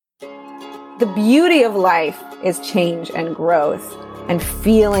The beauty of life is change and growth and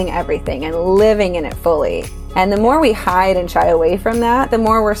feeling everything and living in it fully. And the more we hide and shy away from that, the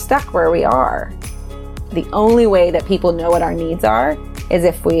more we're stuck where we are. The only way that people know what our needs are is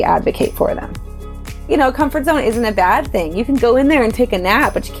if we advocate for them. You know, comfort zone isn't a bad thing. You can go in there and take a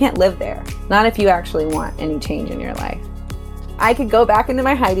nap, but you can't live there. Not if you actually want any change in your life. I could go back into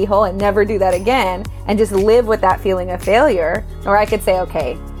my hidey hole and never do that again and just live with that feeling of failure. Or I could say,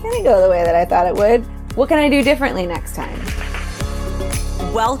 okay, it didn't go the way that I thought it would. What can I do differently next time?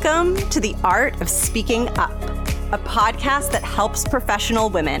 Welcome to The Art of Speaking Up, a podcast that helps professional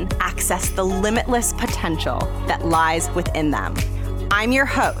women access the limitless potential that lies within them. I'm your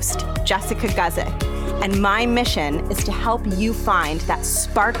host, Jessica Guzik, and my mission is to help you find that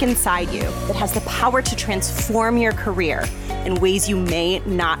spark inside you that has the power to transform your career in ways you may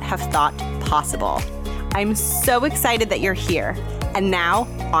not have thought possible. I'm so excited that you're here. And now,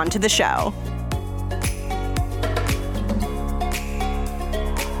 on to the show.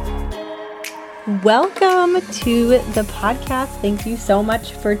 Welcome to the podcast. Thank you so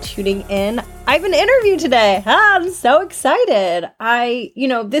much for tuning in. I have an interview today. I'm so excited.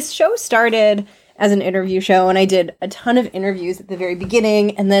 This show started as an interview show, and I did a ton of interviews at the very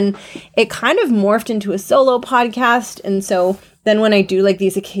beginning, and then it kind of morphed into a solo podcast. And so then when I do like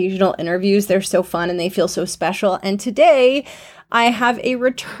these occasional interviews, they're so fun and they feel so special. And today I have a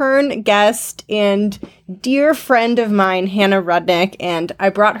return guest and dear friend of mine, Hannah Rudnick, and I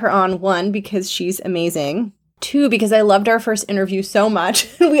brought her on, one, because she's amazing. Two, because I loved our first interview so much.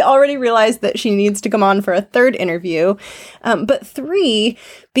 We already realized that she needs to come on for a third interview. But three,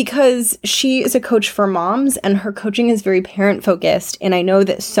 because she is a coach for moms and her coaching is very parent focused. And I know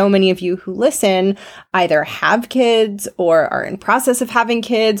that so many of you who listen either have kids or are in process of having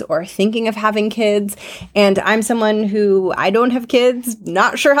kids or thinking of having kids. And I'm someone who I don't have kids,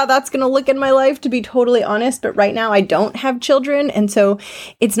 not sure how that's going to look in my life, to be totally honest. But right now I don't have children. And so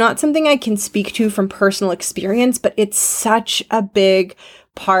it's not something I can speak to from personal experience, but it's such a big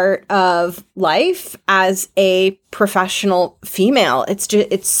part of life as a professional female.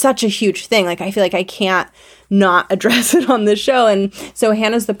 It's such a huge thing. Like, I feel like I can't not address it on the show. And so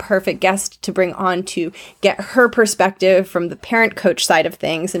Hannah's the perfect guest to bring on to get her perspective from the parent coach side of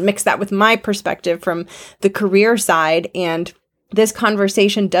things and mix that with my perspective from the career side. And this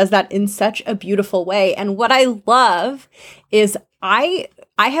conversation does that in such a beautiful way. And what I love is I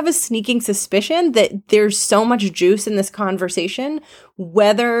have a sneaking suspicion that there's so much juice in this conversation,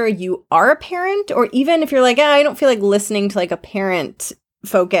 whether you are a parent or even if you're like, I don't feel like listening to like a parent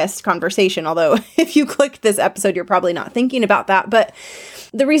focused conversation. Although if you click this episode, you're probably not thinking about that. But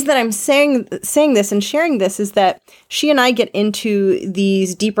the reason that I'm saying this and sharing this is that she and I get into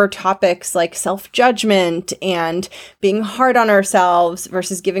these deeper topics like self-judgment and being hard on ourselves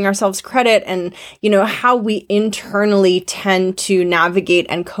versus giving ourselves credit, and, you know, how we internally tend to navigate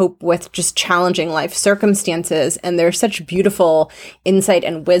and cope with just challenging life circumstances. And there's such beautiful insight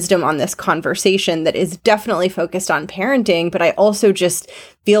and wisdom on this conversation that is definitely focused on parenting, but I also just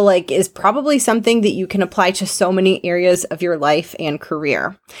feel like is probably something that you can apply to so many areas of your life and career.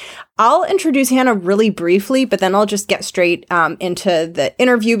 I'll introduce Hannah really briefly, but then I'll just get straight into the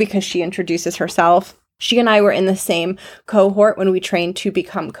interview because she introduces herself. She and I were in the same cohort when we trained to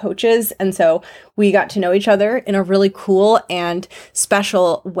become coaches. And so we got to know each other in a really cool and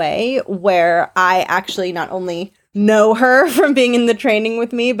special way where I actually not only know her from being in the training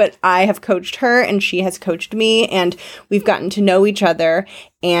with me, but I have coached her and she has coached me, and we've gotten to know each other.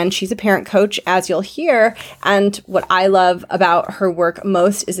 And she's a parent coach, as you'll hear. And what I love about her work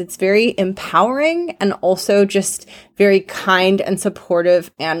most is it's very empowering and also just very kind and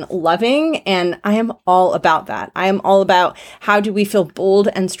supportive and loving. And I am all about that. I am all about how do we feel bold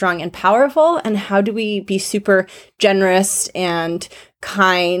and strong and powerful, and how do we be super generous and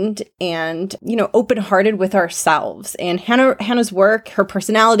kind and, you know, open-hearted with ourselves. And Hannah's work, her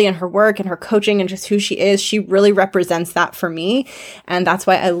personality and her work and her coaching and just who she is, she really represents that for me. And that's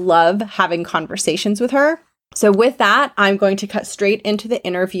why I love having conversations with her. So with that, I'm going to cut straight into the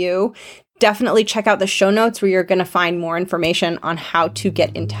interview. Definitely check out the show notes where you're going to find more information on how to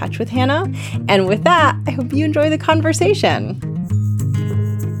get in touch with Hannah. And with that, I hope you enjoy the conversation.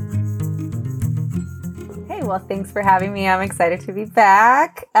 Well, thanks for having me. I'm excited to be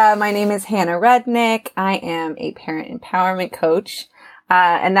back. My name is Hannah Rudnick. I am a parent empowerment coach.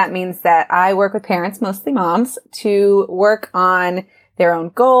 And that means that I work with parents, mostly moms, to work on their own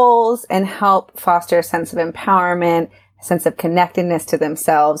goals and help foster a sense of empowerment, a sense of connectedness to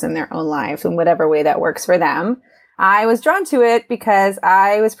themselves and their own lives in whatever way that works for them. I was drawn to it because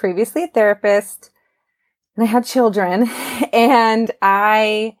I was previously a therapist and I had children, and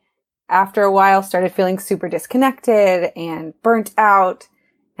I after a while started feeling super disconnected and burnt out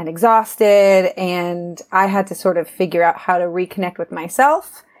and exhausted. And I had to sort of figure out how to reconnect with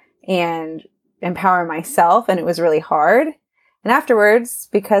myself and empower myself. And it was really hard. And afterwards,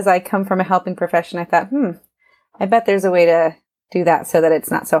 because I come from a helping profession, I thought, I bet there's a way to do that so that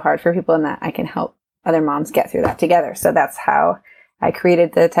it's not so hard for people and that I can help other moms get through that together. So that's how I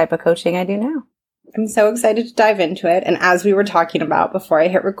created the type of coaching I do now. I'm so excited to dive into it. And as we were talking about before I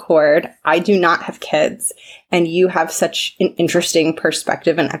hit record, I do not have kids, and you have such an interesting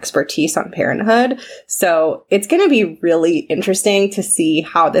perspective and expertise on parenthood. So it's going to be really interesting to see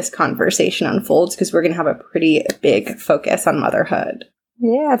how this conversation unfolds, because we're going to have a pretty big focus on motherhood.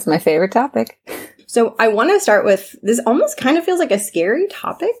 Yeah, it's my favorite topic. So I want to start with, this almost kind of feels like a scary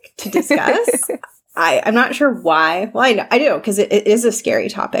topic to discuss. I'm not sure why. Well, I do, because it is a scary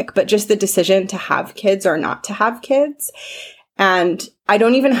topic, but just the decision to have kids or not to have kids. And I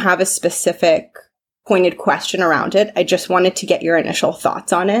don't even have a specific pointed question around it. I just wanted to get your initial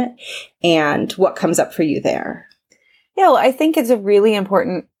thoughts on it and what comes up for you there. Yeah, well, I think it's a really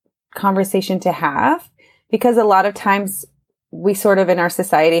important conversation to have, because a lot of times we sort of in our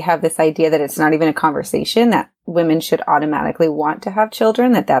society have this idea that it's not even a conversation, that women should automatically want to have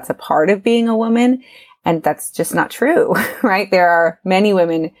children, that that's a part of being a woman. And that's just not true, right? There are many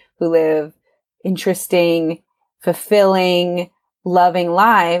women who live interesting, fulfilling, loving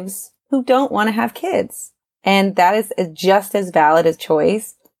lives who don't want to have kids. And that is just as valid a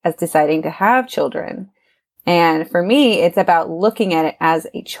choice as deciding to have children. And for me, it's about looking at it as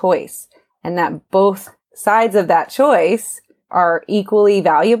a choice, and that both sides of that choice are equally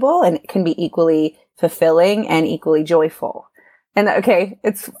valuable and can be equally fulfilling and equally joyful. And okay,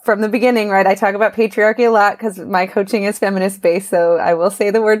 it's from the beginning, right? I talk about patriarchy a lot because my coaching is feminist based. So I will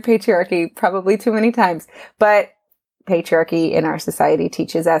say the word patriarchy probably too many times, but patriarchy in our society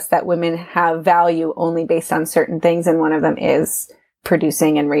teaches us that women have value only based on certain things. And one of them is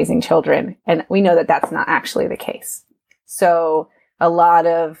producing and raising children. And we know that that's not actually the case. So a lot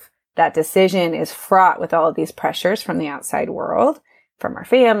of that decision is fraught with all of these pressures from the outside world, from our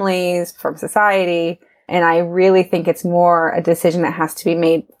families, from society. And I really think it's more a decision that has to be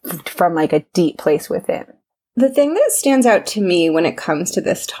made from like a deep place within. The thing that stands out to me when it comes to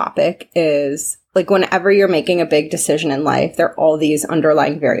this topic is, like, whenever you're making a big decision in life, there are all these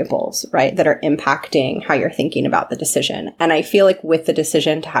underlying variables, right, that are impacting how you're thinking about the decision. And I feel like with the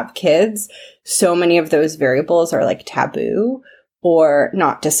decision to have kids, so many of those variables are like taboo or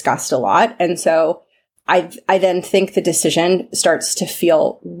not discussed a lot. And so I then think the decision starts to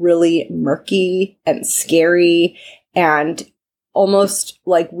feel really murky and scary, and almost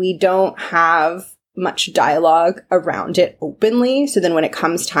like we don't have much dialogue around it openly. So then when it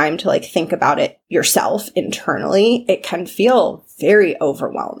comes time to like think about it yourself internally, it can feel very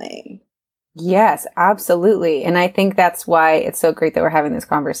overwhelming. Yes, absolutely. And I think that's why it's so great that we're having this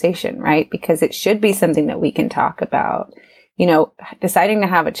conversation, right? Because it should be something that we can talk about. You know, deciding to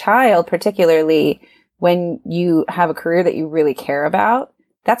have a child, particularly when you have a career that you really care about,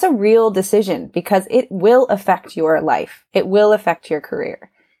 that's a real decision because it will affect your life. It will affect your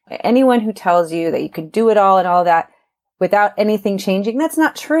career. Anyone who tells you that you could do it all and all that without anything changing, that's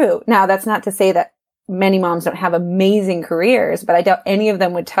not true. Now, that's not to say that many moms don't have amazing careers, but I doubt any of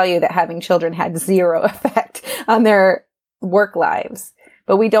them would tell you that having children had zero effect on their work lives.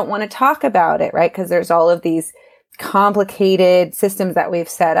 But we don't want to talk about it, right? Because there's all of these complicated systems that we've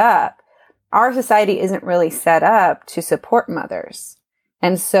set up. Our society isn't really set up to support mothers.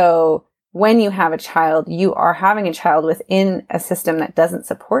 And so when you have a child, you are having a child within a system that doesn't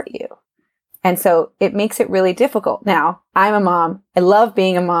support you. And so it makes it really difficult. Now, I'm a mom. I love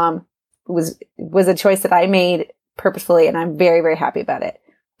being a mom. It was a choice that I made purposefully, and I'm very, very happy about it.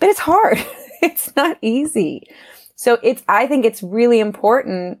 But it's hard. It's not easy. So I think it's really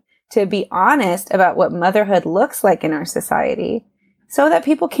important to be honest about what motherhood looks like in our society so that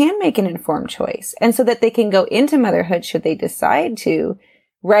people can make an informed choice and so that they can go into motherhood, should they decide to,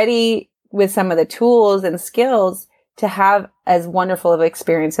 ready with some of the tools and skills to have as wonderful of an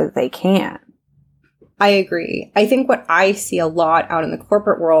experience as they can. I agree. I think what I see a lot out in the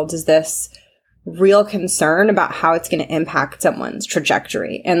corporate world is this real concern about how it's going to impact someone's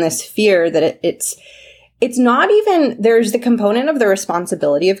trajectory, and this fear that it's not even, there's the component of the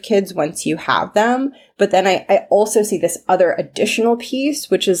responsibility of kids once you have them. But then I also see this other additional piece,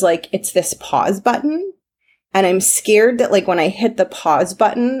 which is like, it's this pause button. And I'm scared that like when I hit the pause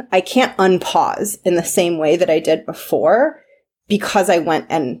button, I can't unpause in the same way that I did before because I went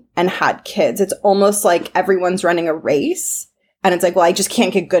and had kids. It's almost like everyone's running a race. And it's like, well, I just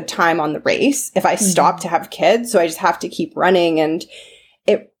can't get good time on the race if I stop to have kids. So I just have to keep running. And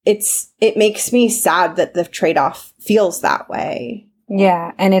it makes me sad that the trade-off feels that way.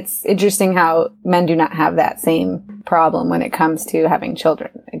 Yeah. And it's interesting how men do not have that same problem when it comes to having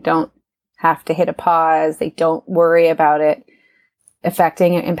children. They don't have to hit a pause. They don't worry about it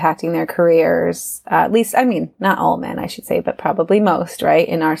affecting and impacting their careers. At least, I mean, not all men, I should say, but probably most, right?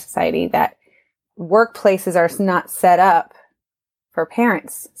 In our society, that workplaces are not set up for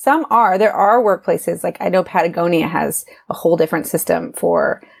parents. Some are. There are workplaces, like I know Patagonia has a whole different system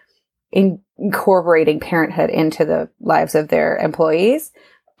for incorporating parenthood into the lives of their employees.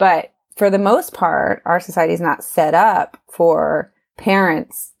 But for the most part, our society is not set up for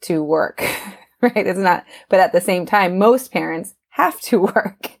parents to work, right? It's not, but at the same time, most parents have to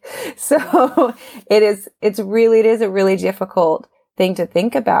work. So it is a really difficult thing to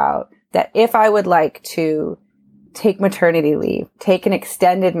think about, that if I would like to take maternity leave, take an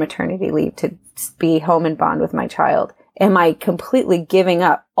extended maternity leave to be home and bond with my child, am I completely giving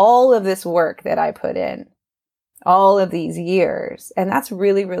up all of this work that I put in all of these years? And that's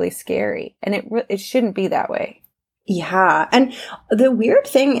really, really scary. And it shouldn't be that way. Yeah. And the weird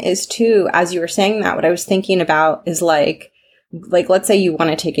thing is too, as you were saying that, what I was thinking about is like, let's say you want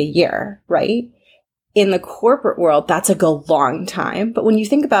to take a year, right? In the corporate world, that's a long time. But when you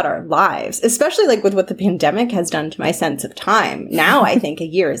think about our lives, especially like with what the pandemic has done to my sense of time, now I think a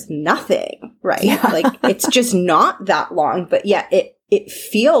year is nothing, right? Yeah. Like it's just not that long, but yet it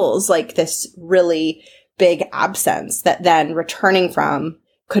feels like this really big absence that then returning from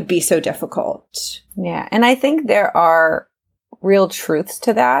could be so difficult. Yeah. And I think there are real truths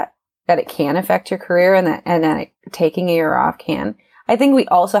to that it can affect your career, and that taking a year off can. I think we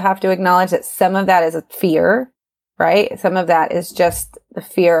also have to acknowledge that some of that is a fear, right? Some of that is just the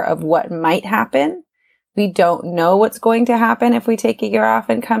fear of what might happen. We don't know what's going to happen if we take a year off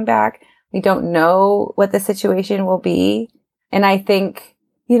and come back. We don't know what the situation will be. And I think,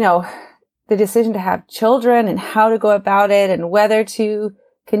 the decision to have children and how to go about it and whether to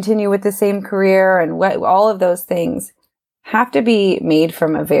continue with the same career and all of those things have to be made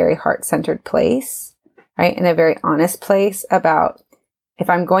from a very heart-centered place, right? And a very honest place about, if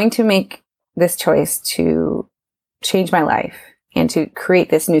I'm going to make this choice to change my life and to create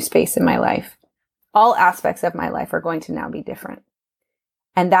this new space in my life, all aspects of my life are going to now be different.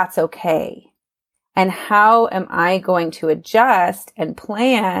 And that's okay. And how am I going to adjust and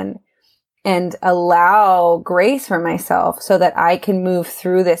plan and allow grace for myself so that I can move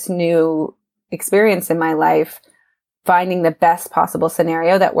through this new experience in my life, finding the best possible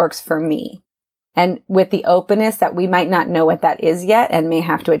scenario that works for me? And with the openness that we might not know what that is yet and may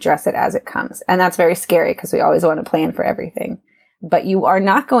have to address it as it comes. And that's very scary because we always want to plan for everything. But you are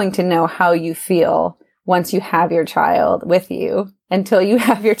not going to know how you feel once you have your child with you until you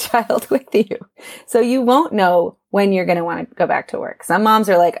have your child with you. So you won't know when you're going to want to go back to work. Some moms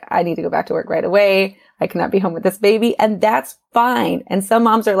are like, I need to go back to work right away. I cannot be home with this baby. And that's fine. And some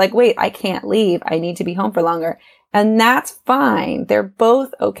moms are like, wait, I can't leave. I need to be home for longer. And that's fine. They're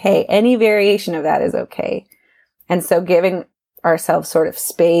both okay. Any variation of that is okay. And so giving ourselves sort of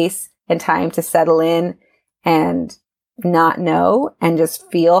space and time to settle in and not know and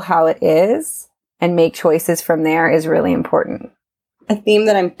just feel how it is and make choices from there is really important. A theme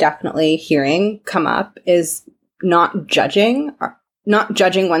that I'm definitely hearing come up is not judging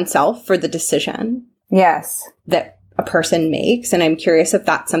oneself for the decision. Yes. That a person makes. And I'm curious if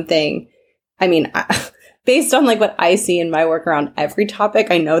that's something, based on like what I see in my work around every topic,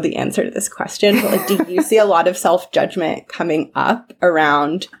 I know the answer to this question, but like, do you see a lot of self-judgment coming up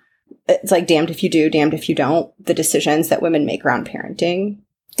around, it's like damned if you do, damned if you don't, the decisions that women make around parenting?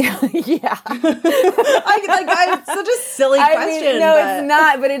 Yeah. It's such a silly question. It's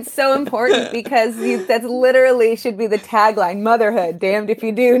not, but it's so important because that's literally should be the tagline: motherhood, damned if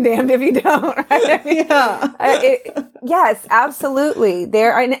you do, damned if you don't. Right? Yes, absolutely.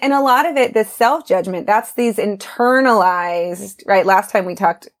 And a lot of it, the self-judgment, that's these internalized, right? Last time we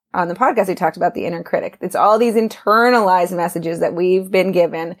talked on the podcast, we talked about the inner critic. It's all these internalized messages that we've been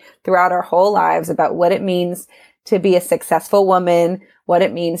given throughout our whole lives about what it means to be a successful woman, what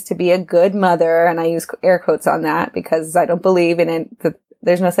it means to be a good mother. And I use air quotes on that because I don't believe in it.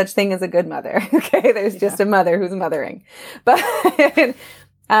 There's no such thing as a good mother. Okay. There's just a mother who's mothering. But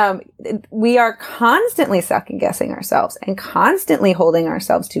we are constantly second guessing ourselves and constantly holding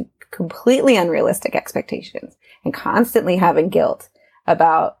ourselves to completely unrealistic expectations and constantly having guilt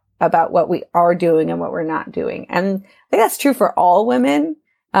about what we are doing and what we're not doing. And I think that's true for all women.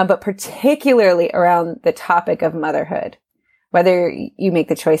 But particularly around the topic of motherhood, whether you make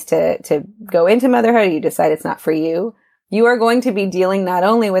the choice to go into motherhood or you decide it's not for you, you are going to be dealing not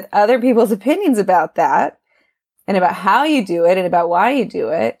only with other people's opinions about that and about how you do it and about why you do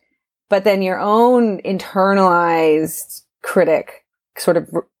it, but then your own internalized critic sort of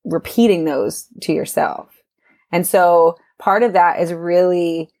repeating those to yourself. And so part of that is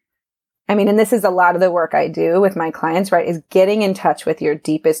really, I mean, and this is a lot of the work I do with my clients, right, is getting in touch with your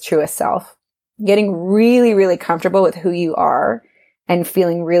deepest, truest self, getting really, really comfortable with who you are and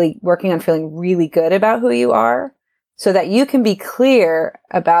working on feeling really good about who you are so that you can be clear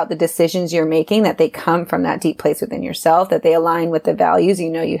about the decisions you're making, that they come from that deep place within yourself, that they align with the values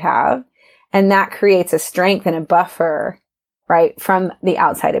you know you have. And that creates a strength and a buffer, right, from the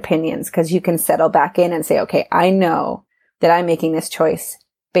outside opinions, because you can settle back in and say, okay, I know that I'm making this choice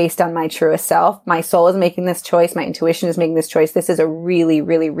based on my truest self. My soul is making this choice. My intuition is making this choice. This is a really,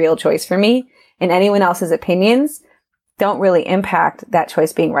 really real choice for me. And anyone else's opinions don't really impact that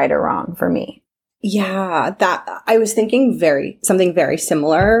choice being right or wrong for me. Yeah, that I was thinking something very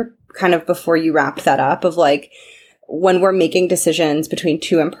similar kind of before you wrapped that up of like when we're making decisions between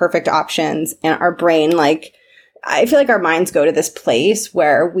two imperfect options and our brain, like I feel like our minds go to this place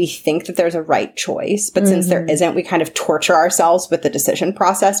where we think that there's a right choice, but since there isn't, we kind of torture ourselves with the decision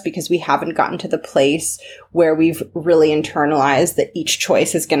process because we haven't gotten to the place where we've really internalized that each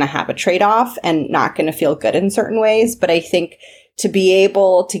choice is going to have a trade-off and not going to feel good in certain ways. But I think to be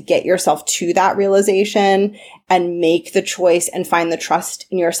able to get yourself to that realization and make the choice and find the trust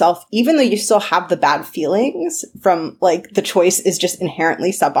in yourself, even though you still have the bad feelings from like the choice is just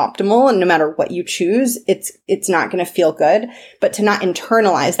inherently suboptimal. And no matter what you choose, it's not going to feel good, but to not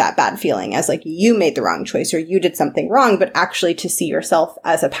internalize that bad feeling as like you made the wrong choice or you did something wrong, but actually to see yourself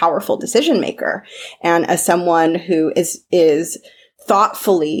as a powerful decision maker and as someone who is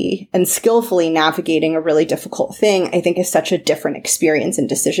thoughtfully and skillfully navigating a really difficult thing, I think is such a different experience in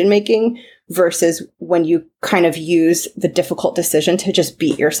decision making versus when you kind of use the difficult decision to just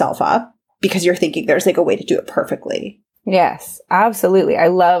beat yourself up because you're thinking there's like a way to do it perfectly. Yes, absolutely. I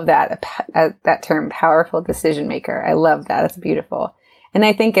love that term, powerful decision maker. I love that. It's beautiful. And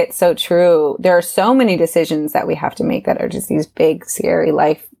I think it's so true. There are so many decisions that we have to make that are just these big, scary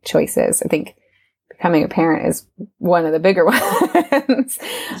life choices. I think becoming a parent is one of the bigger ones.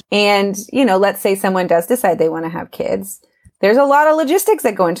 And, you know, let's say someone does decide they want to have kids. There's a lot of logistics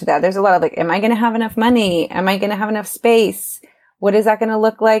that go into that. There's a lot of like, am I going to have enough money? Am I going to have enough space? What is that going to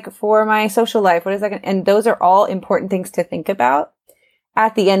look like for my social life? What is that going to, and those are all important things to think about.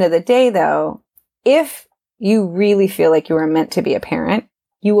 At the end of the day, though, if you really feel like you are meant to be a parent,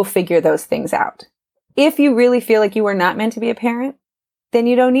 you will figure those things out. If you really feel like you are not meant to be a parent, then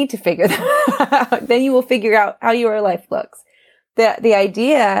you don't need to figure that out. Then you will figure out how your life looks. The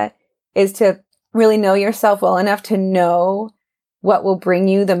idea is to really know yourself well enough to know what will bring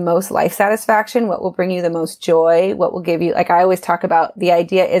you the most life satisfaction, what will bring you the most joy, what will give you, like I always talk about, the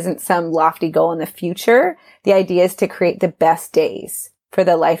idea isn't some lofty goal in the future. The idea is to create the best days for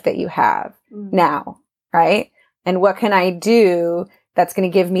the life that you have now, right? And what can I do that's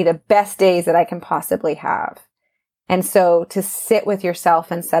going to give me the best days that I can possibly have? And so to sit with yourself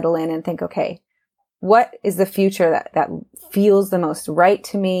and settle in and think, okay, what is the future that feels the most right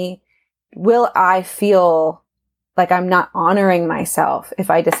to me? Will I feel like I'm not honoring myself if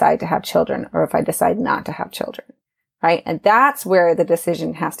I decide to have children or if I decide not to have children, right? And that's where the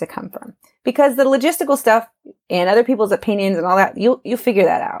decision has to come from. Because the logistical stuff and other people's opinions and all that, you'll figure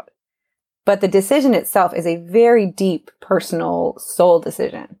that out. But the decision itself is a very deep, personal soul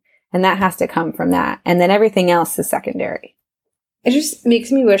decision. And that has to come from that. And then everything else is secondary. It just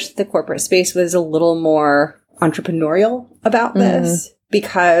makes me wish the corporate space was a little more entrepreneurial about this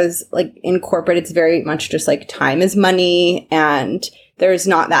because like in corporate, it's very much just like time is money. And there's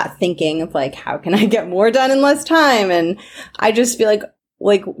not that thinking of like, how can I get more done in less time? And I just feel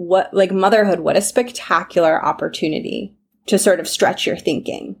like motherhood, what a spectacular opportunity to sort of stretch your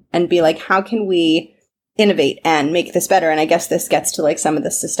thinking and be like, how can we innovate and make this better? And I guess this gets to like some of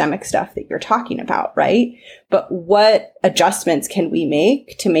the systemic stuff that you're talking about, right? But what adjustments can we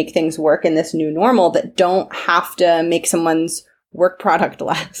make to make things work in this new normal that don't have to make someone's work product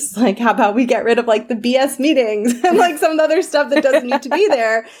less? Like, how about we get rid of like the BS meetings and like some of the other stuff that doesn't need to be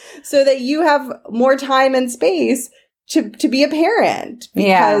there so that you have more time and space to be a parent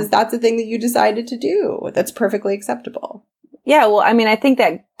because that's the thing that you decided to do. That's perfectly acceptable. Yeah, well, I mean, I think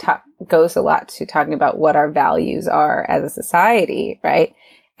that goes a lot to talking about what our values are as a society, right?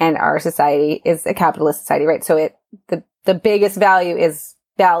 And our society is a capitalist society, right? So the biggest value is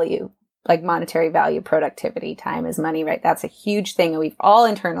value, like monetary value, productivity, time is money, right? That's a huge thing. And we've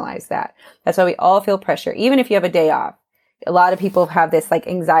all internalized that. That's why we all feel pressure, even if you have a day off. A lot of people have this like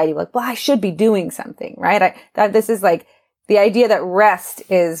anxiety, like, well, I should be doing something, right? This is like the idea that rest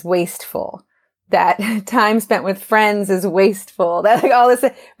is wasteful. that time spent with friends is wasteful, that like all this,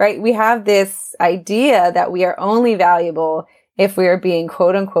 right? We have this idea that we are only valuable if we are being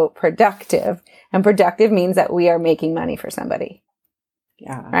quote unquote productive. And productive means that we are making money for somebody.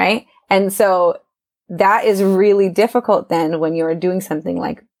 Yeah. Right. And so that is really difficult then when you're doing something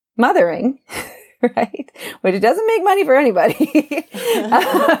like mothering, right? Which doesn't make money for anybody.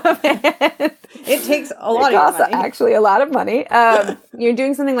 It takes a lot of money. Actually a lot of money. You're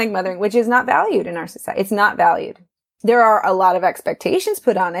doing something like mothering, which is not valued in our society. It's not valued. There are a lot of expectations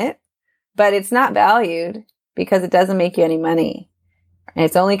put on it, but it's not valued because it doesn't make you any money. And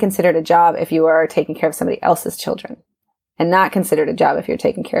it's only considered a job if you are taking care of somebody else's children, and not considered a job if you're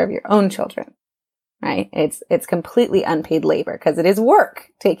taking care of your own children, right? It's completely unpaid labor because it is work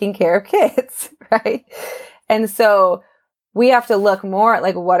taking care of kids, right? And so we have to look more at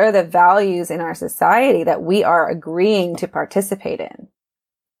like, what are the values in our society that we are agreeing to participate in,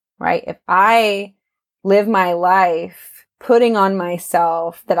 right? If I live my life putting on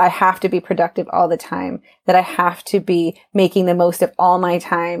myself that I have to be productive all the time, that I have to be making the most of all my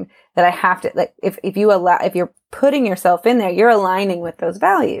time, that I have to, like, if you're putting yourself in there, you're aligning with those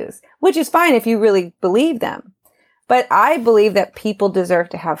values, which is fine if you really believe them. But I believe that people deserve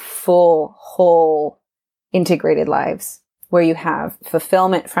to have full, whole, integrated lives where you have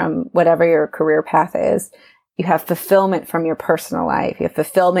fulfillment from whatever your career path is. You have fulfillment from your personal life. You have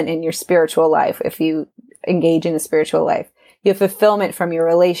fulfillment in your spiritual life if you engage in a spiritual life. You have fulfillment from your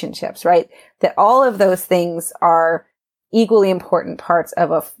relationships, right? That all of those things are equally important parts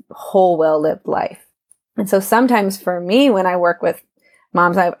of a whole, well-lived life. And so sometimes for me, when I work with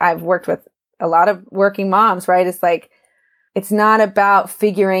moms, I've worked with a lot of working moms, right? It's like, it's not about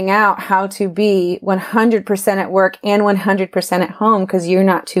figuring out how to be 100% at work and 100% at home, because you're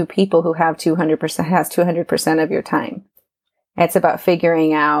not two people who have 200% of your time. It's about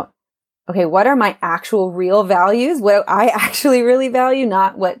figuring out, okay, what are my actual real values? What do I actually really value?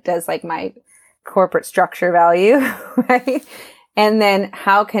 Not what does like my corporate structure value, right? And then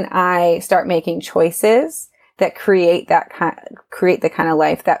how can I start making choices that create the kind of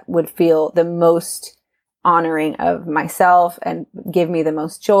life that would feel the most honoring of myself and give me the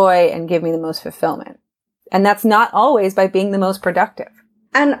most joy and give me the most fulfillment. And that's not always by being the most productive.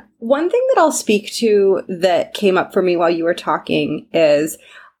 And one thing that I'll speak to that came up for me while you were talking is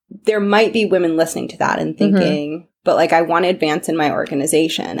there might be women listening to that and thinking, but like, I want to advance in my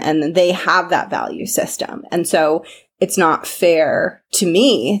organization and they have that value system. And so it's not fair to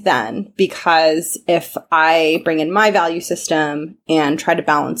me then, because if I bring in my value system and try to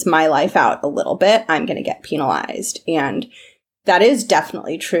balance my life out a little bit, I'm going to get penalized. And that is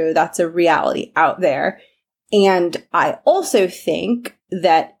definitely true. That's a reality out there. And I also think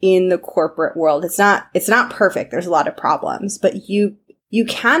that in the corporate world, it's not perfect. There's a lot of problems, but you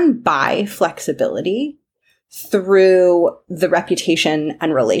can buy flexibility through the reputation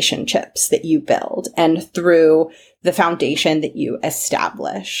and relationships that you build and through the foundation that you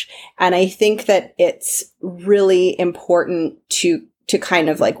establish. And I think that it's really important to kind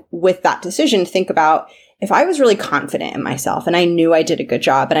of like with that decision, think about, if I was really confident in myself and I knew I did a good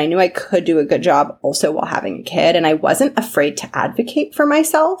job and I knew I could do a good job also while having a kid, and I wasn't afraid to advocate for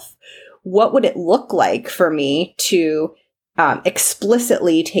myself, what would it look like for me to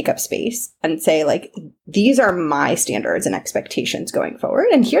explicitly take up space and say, like, these are my standards and expectations going forward,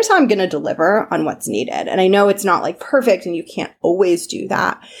 and here's how I'm going to deliver on what's needed. And I know it's not like perfect and you can't always do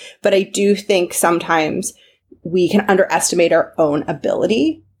that, but I do think sometimes we can underestimate our own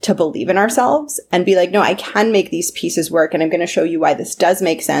ability to believe in ourselves and be like, no, I can make these pieces work, and I'm going to show you why this does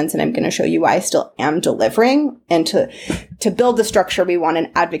make sense, and I'm going to show you why I still am delivering. And to build the structure we want and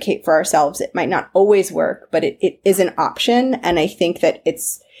advocate for ourselves, it might not always work, but it is an option. And I think that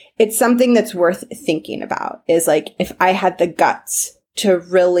it's something that's worth thinking about, is like, if I had the guts to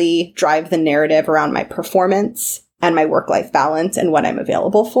really drive the narrative around my performance and my work-life balance and what I'm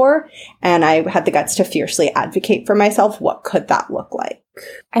available for, and I had the guts to fiercely advocate for myself, what could that look like?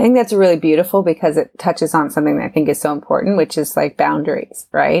 I think that's really beautiful because it touches on something that I think is so important, which is like boundaries,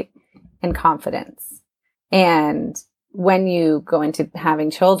 right? And confidence. And when you go into having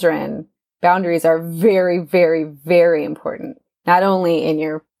children, boundaries are very, very, very important, not only in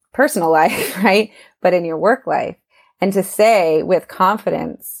your personal life, right? But in your work life. And to say with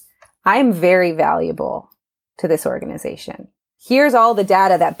confidence, I'm very valuable to this organization. Here's all the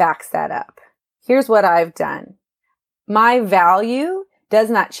data that backs that up. Here's what I've done. My value does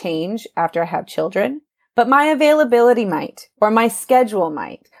not change after I have children, but my availability might, or my schedule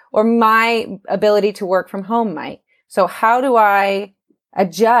might, or my ability to work from home might. So how do I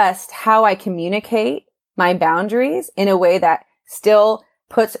adjust how I communicate my boundaries in a way that still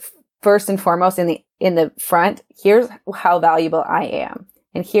puts first and foremost in the front, here's how valuable I am.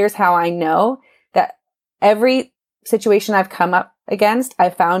 And here's how I know that every situation I've come up against,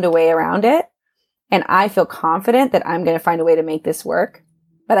 I've found a way around it. And I feel confident that I'm going to find a way to make this work.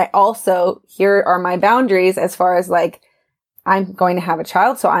 But I also, here are my boundaries as far as like, I'm going to have a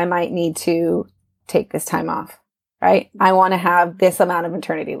child, so I might need to take this time off, right? I want to have this amount of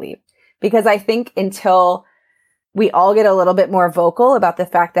maternity leave. Because I think until we all get a little bit more vocal about the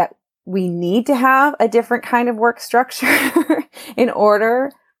fact that we need to have a different kind of work structure in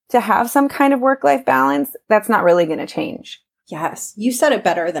order to have some kind of work-life balance, that's not really going to change. Yes. You said it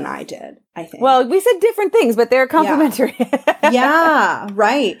better than I did, I think. Well, we said different things, but they're complementary. Yeah,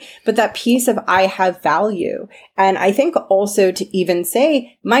 right. But that piece of I have value. And I think also to even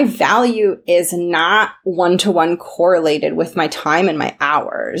say my value is not one-to-one correlated with my time and my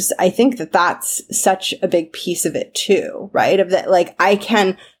hours. I think that that's such a big piece of it too, right? Of that, like I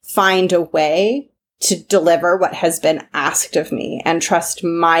can find a way to deliver what has been asked of me and trust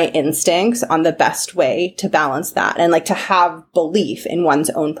my instincts on the best way to balance that. And like to have belief in one's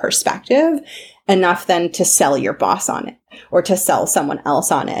own perspective enough then to sell your boss on it or to sell someone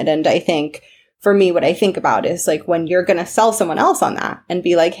else on it. And I think for me, what I think about is like when you're going to sell someone else on that and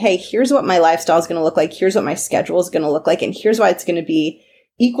be like, hey, here's what my lifestyle is going to look like. Here's what my schedule is going to look like. And here's why it's going to be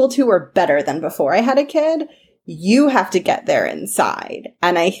equal to or better than before I had a kid. You have to get there inside.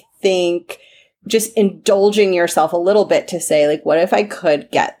 And I think just indulging yourself a little bit to say, like, what if I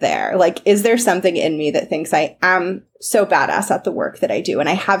could get there? Like, is there something in me that thinks I am so badass at the work that I do? And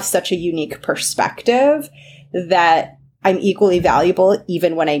I have such a unique perspective that I'm equally valuable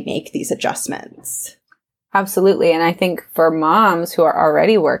even when I make these adjustments. Absolutely. And I think for moms who are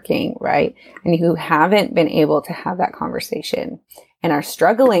already working, right, and who haven't been able to have that conversation and are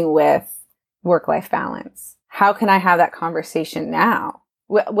struggling with work-life balance, how can I have that conversation now?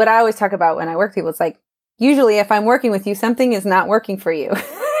 What I always talk about when I work with people, it's like, usually if I'm working with you, something is not working for you,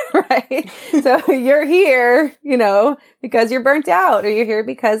 right? So you're here, because you're burnt out, or you're here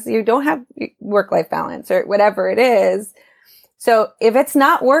because you don't have work-life balance or whatever it is. So if it's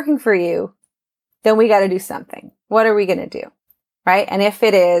not working for you, then we got to do something. What are we going to do? Right? And if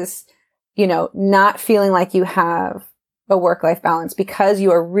it is, not feeling like you have a work-life balance because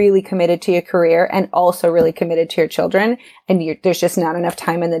you are really committed to your career and also really committed to your children and there's just not enough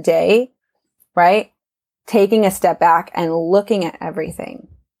time in the day, right? Taking a step back and looking at everything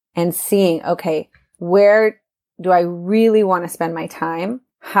and seeing, okay, where do I really want to spend my time?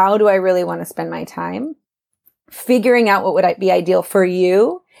 How do I really want to spend my time? Figuring out what would be ideal for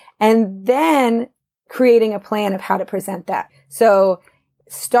you and then creating a plan of how to present that. So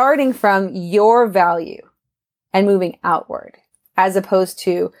starting from your value and moving outward, as opposed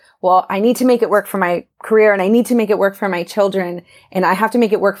to, well, I need to make it work for my career and I need to make it work for my children and I have to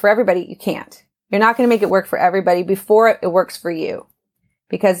make it work for everybody. You can't. You're not going to make it work for everybody before it works for you.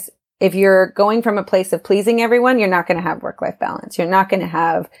 Because if you're going from a place of pleasing everyone, you're not going to have work-life balance. You're not going to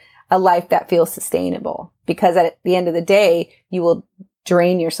have a life that feels sustainable because at the end of the day, you will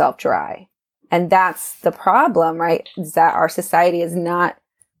drain yourself dry. And that's the problem, right? Is that our society is not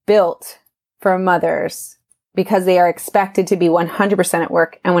built for mothers because they are expected to be 100% at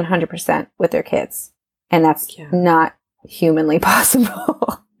work and 100% with their kids. And that's not humanly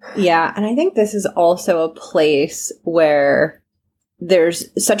possible. Yeah. And I think this is also a place where there's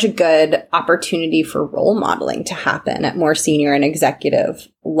such a good opportunity for role modeling to happen at more senior and executive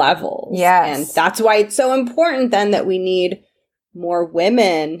levels. Yes. And that's why it's so important then that we need more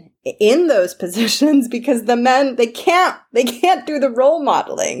women in those positions because the men, they can't do the role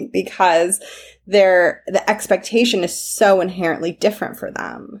modeling because the expectation is so inherently different for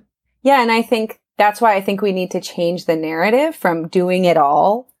them. Yeah. And I think that's why I think we need to change the narrative from doing it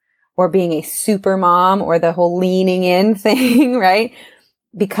all or being a super mom or the whole leaning in thing, right?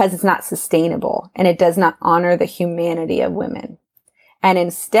 Because it's not sustainable and it does not honor the humanity of women. And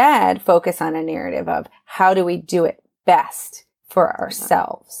instead focus on a narrative of how do we do it best for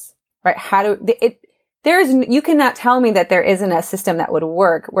ourselves, right? You cannot tell me that there isn't a system that would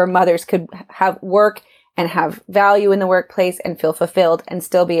work where mothers could have work and have value in the workplace and feel fulfilled and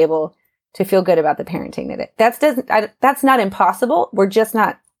still be able to feel good about the parenting that's not impossible. We're just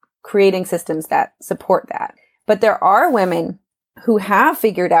not creating systems that support that. But there are women who have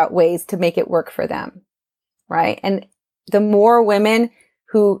figured out ways to make it work for them, right? And the more women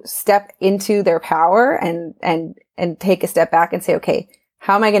who step into their power and take a step back and say, okay,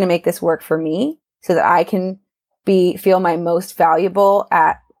 how am I going to make this work for me so that I can feel my most valuable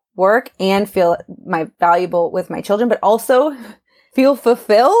at work and feel my valuable with my children, but also feel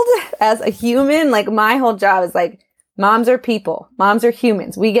fulfilled as a human? Like my whole job is like Moms are people. Moms are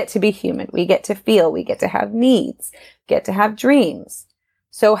humans. We get to be human. We get to feel. We get to have needs, get to have dreams.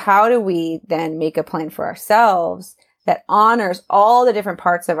 So how do we then make a plan for ourselves that honors all the different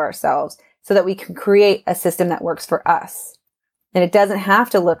parts of ourselves so that we can create a system that works for us? And it doesn't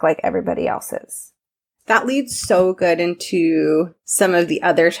have to look like everybody else's. That leads so good into some of the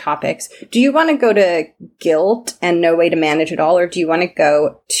other topics. Do you want to go to guilt and no way to manage it all, or do you want to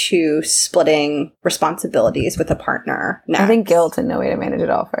go to splitting responsibilities with a partner next? I think guilt and no way to manage it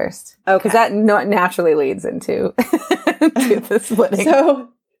all first. Okay. Because that naturally leads into to the splitting. So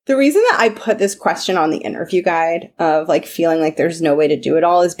the reason that I put this question on the interview guide of like feeling like there's no way to do it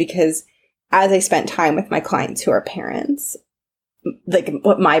all is because as I spent time with my clients who are parents, like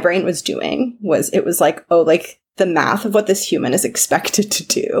what my brain was doing was it was like, oh, like the math of what this human is expected to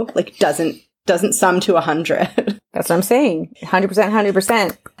do, like doesn't sum to 100. That's what I'm saying. 100%,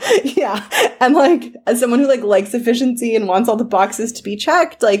 100%. Yeah. And like, as someone who like likes efficiency and wants all the boxes to be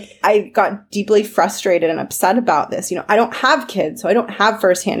checked, like I got deeply frustrated and upset about this. You know, I don't have kids, so I don't have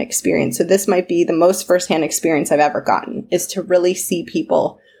firsthand experience. So this might be the most firsthand experience I've ever gotten, is to really see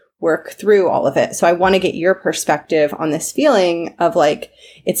people work through all of it. So I want to get your perspective on this feeling of like,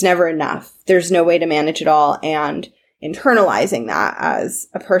 it's never enough. There's no way to manage it all, and internalizing that as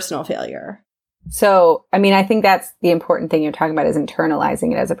a personal failure. So, I mean, I think that's the important thing you're talking about, is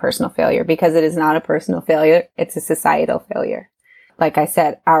internalizing it as a personal failure, because it is not a personal failure. It's a societal failure. Like I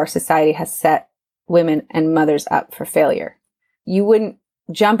said, our society has set women and mothers up for failure. You wouldn't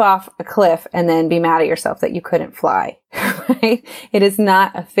jump off a cliff and then be mad at yourself that you couldn't fly, right? It is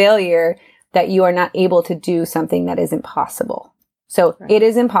not a failure that you are not able to do something that is impossible. So right. It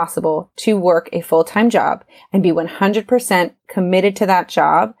is impossible to work a full-time job and be 100% committed to that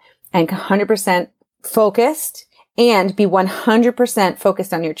job and 100% focused and be 100%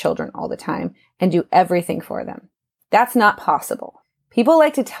 focused on your children all the time and do everything for them. That's not possible. People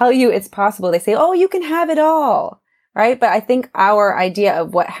like to tell you it's possible. They say, oh, you can have it all. Right? But I think our idea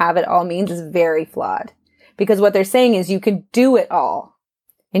of what have it all means is very flawed, because what they're saying is you can do it all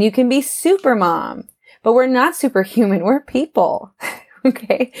and you can be super mom, but we're not superhuman. We're people.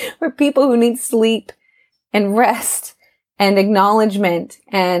 Okay. We're people who need sleep and rest and acknowledgement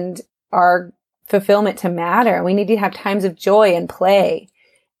and our fulfillment to matter. We need to have times of joy and play,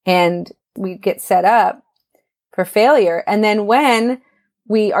 and we get set up for failure. And then when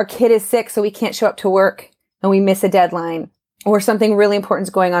our kid is sick, so we can't show up to work, and we miss a deadline, or something really important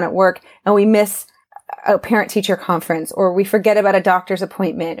is going on at work and we miss a parent-teacher conference, or we forget about a doctor's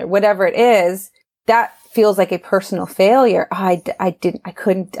appointment, or whatever it is, that feels like a personal failure. Oh, I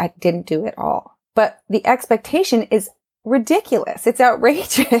didn't do it all. But the expectation is ridiculous. It's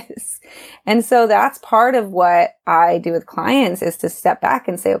outrageous. And so that's part of what I do with clients, is to step back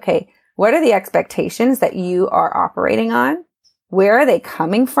and say, okay, what are the expectations that you are operating on? Where are they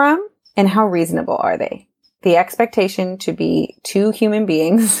coming from? And how reasonable are they? The expectation to be two human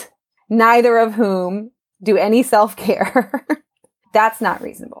beings, neither of whom do any self-care, that's not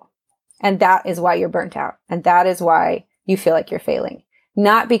reasonable. And that is why you're burnt out. And that is why you feel like you're failing.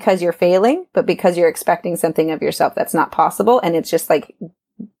 Not because you're failing, but because you're expecting something of yourself that's not possible. And it's just like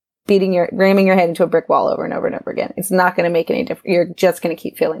ramming your head into a brick wall over and over and over again. It's not going to make any difference. You're just going to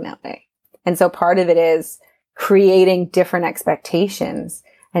keep feeling that way. And so part of it is creating different expectations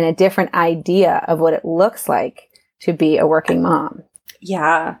and a different idea of what it looks like to be a working mom.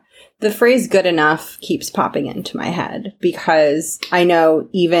 Yeah. The phrase good enough keeps popping into my head, because I know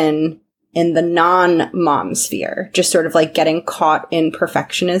even in the non-mom sphere, just sort of like getting caught in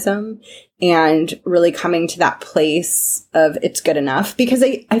perfectionism and really coming to that place of it's good enough. Because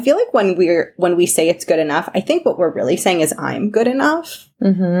I feel like when we say it's good enough, I think what we're really saying is I'm good enough.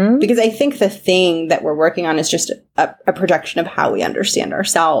 Mm-hmm. Because I think the thing that we're working on is just a projection of how we understand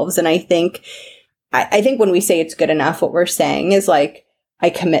ourselves. And I think when we say it's good enough, what we're saying is like, I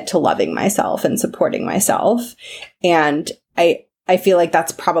commit to loving myself and supporting myself. And I feel like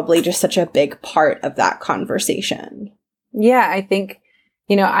that's probably just such a big part of that conversation. Yeah, I think,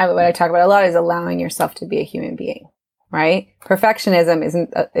 what I talk about a lot is allowing yourself to be a human being, right? Perfectionism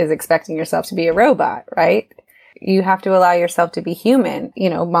is expecting yourself to be a robot, right? You have to allow yourself to be human.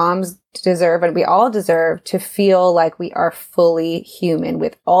 Moms deserve, and we all deserve, to feel like we are fully human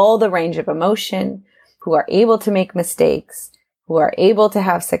with all the range of emotion, who are able to make mistakes, who are able to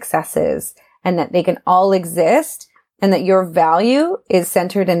have successes, and that they can all exist, and that your value is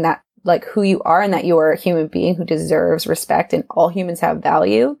centered in that, like who you are, and that you are a human being who deserves respect, and all humans have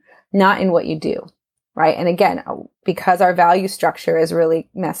value, not in what you do. Right. And again, because our value structure is really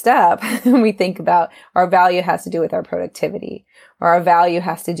messed up, we think about our value has to do with our productivity, or our value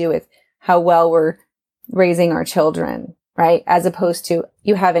has to do with how well we're raising our children, right? As opposed to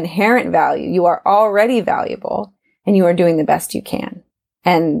you have inherent value. You are already valuable and you are doing the best you can,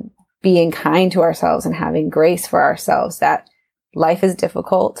 and being kind to ourselves and having grace for ourselves that life is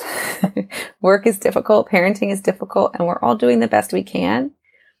difficult. Work is difficult. Parenting is difficult, and we're all doing the best we can.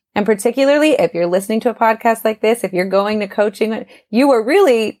 And particularly if you're listening to a podcast like this, if you're going to coaching, you are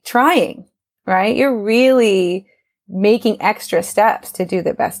really trying, right? You're really making extra steps to do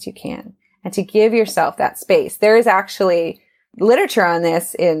the best you can and to give yourself that space. There is actually literature on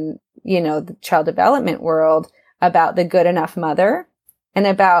this in, the child development world about the good enough mother, and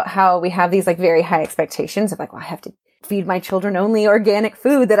about how we have these like very high expectations of like, well, I have to feed my children only organic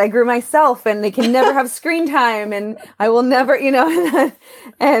food that I grew myself, and they can never have screen time, and I will never,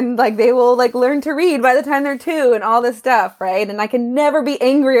 and like they will like learn to read by the time they're 2 and all this stuff, right? And I can never be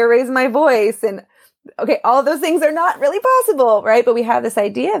angry or raise my voice. And okay, all of those things are not really possible, right? But we have this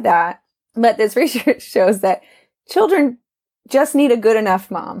idea of that. But this research shows that children just need a good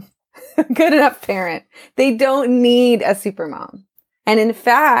enough mom, a good enough parent. They don't need a super mom. And in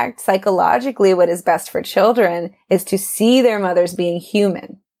fact, psychologically, what is best for children is to see their mothers being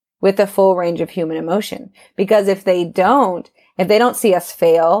human with a full range of human emotion. Because if they don't see us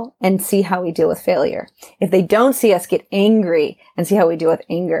fail and see how we deal with failure, if they don't see us get angry and see how we deal with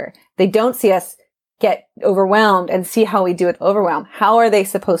anger, they don't see us get overwhelmed and see how we do with overwhelm, how are they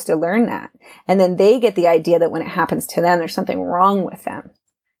supposed to learn that? And then they get the idea that when it happens to them, there's something wrong with them,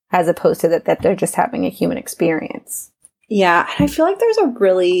 as opposed to that they're just having a human experience. Yeah, and I feel like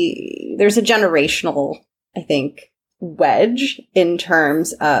there's a generational, I think, wedge in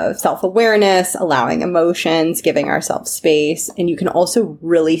terms of self-awareness, allowing emotions, giving ourselves space. And you can also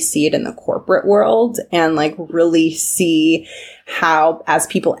really see it in the corporate world, and like really see how as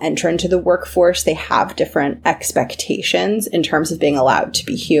people enter into the workforce, they have different expectations in terms of being allowed to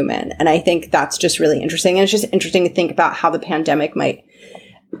be human. And I think that's just really interesting. And it's just interesting to think about how the pandemic might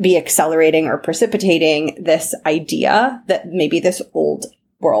be accelerating or precipitating this idea that maybe this old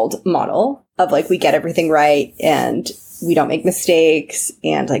world model of like, we get everything right and we don't make mistakes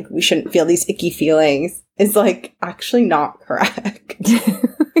and like, we shouldn't feel these icky feelings is like actually not correct.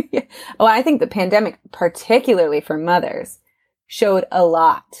 Yeah. Well, I think the pandemic, particularly for mothers, showed a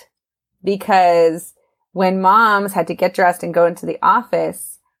lot, because when moms had to get dressed and go into the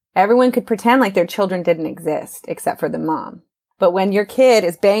office, everyone could pretend like their children didn't exist except for the mom. But when your kid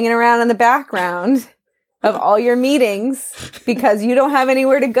is banging around in the background of all your meetings because you don't have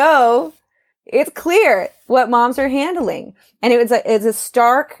anywhere to go, it's clear what moms are handling. And it's a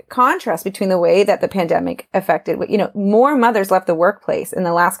stark contrast between the way that the pandemic affected, more mothers left the workplace in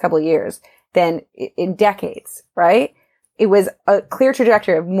the last couple of years than in decades, right? It was a clear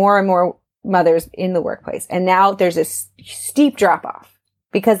trajectory of more and more mothers in the workplace. And now there's a steep drop off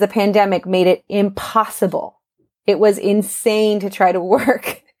because the pandemic made it impossible. It was insane to try to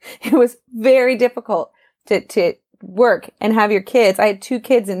work. It was very difficult to work and have your kids. I had 2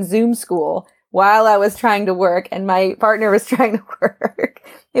 kids in Zoom school while I was trying to work, and my partner was trying to work.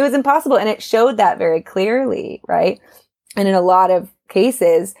 It was impossible. And it showed that very clearly, right? And in a lot of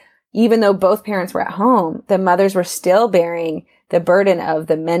cases, even though both parents were at home, the mothers were still bearing the burden of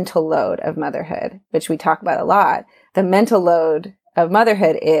the mental load of motherhood, which we talk about a lot. The mental load of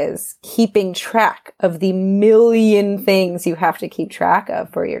motherhood is keeping track of the million things you have to keep track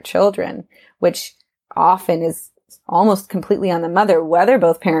of for your children, which often is almost completely on the mother, whether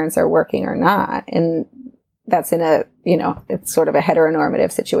both parents are working or not. And that's in it's sort of a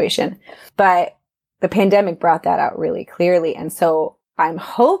heteronormative situation. But the pandemic brought that out really clearly. And so I'm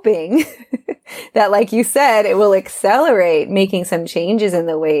hoping that, like you said, it will accelerate making some changes in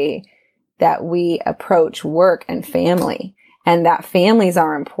the way that we approach work and family. And that families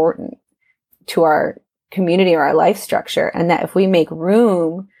are important to our community or our life structure. And that if we make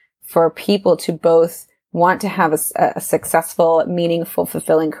room for people to both want to have a successful, meaningful,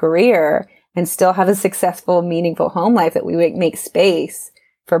 fulfilling career and still have a successful, meaningful home life, that we make space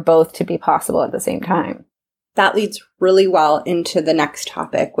for both to be possible at the same time. That leads really well into the next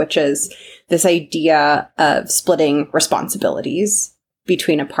topic, which is this idea of splitting responsibilities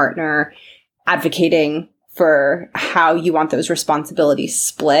between a partner, advocating for how you want those responsibilities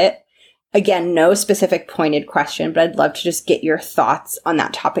split. Again, no specific pointed question, but I'd love to just get your thoughts on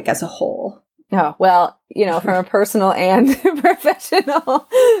that topic as a whole. Oh, well, from a personal and professional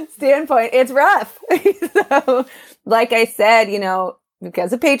standpoint, it's rough. So, like I said,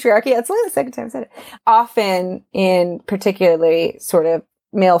 because of patriarchy, that's only the second time I said it. Often in particularly sort of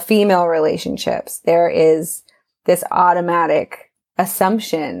male-female relationships, there is this automatic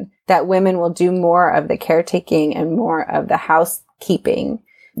assumption that women will do more of the caretaking and more of the housekeeping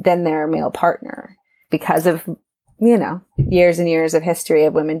than their male partner. because of, years and years of history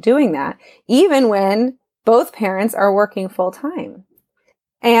of women doing that, even when both parents are working full time.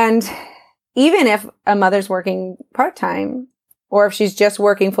 And even if a mother's working part-time, or if she's just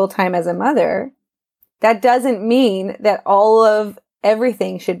working full-time as a mother, that doesn't mean that all of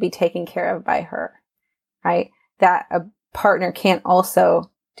everything should be taken care of by her, right? That a partner can't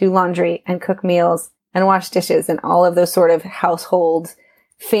also do laundry and cook meals and wash dishes and all of those sort of household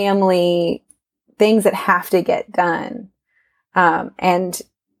family things that have to get done. And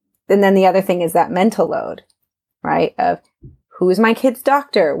then the other thing is that mental load, right? Of who's my kid's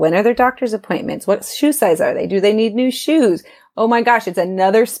doctor? When are their doctor's appointments? What shoe size are they? Do they need new shoes? Oh my gosh, it's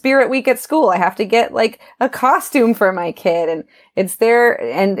another spirit week at school. I have to get like a costume for my kid, and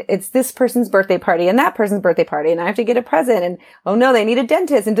it's this person's birthday party and that person's birthday party, and I have to get a present, and oh no, they need a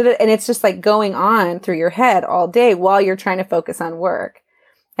dentist, and it's just like going on through your head all day while you're trying to focus on work.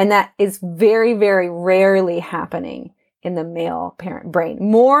 And that is very, very rarely happening in the male parent brain.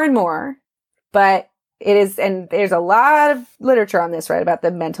 More and more, but it is, and there's a lot of literature on this, right, about the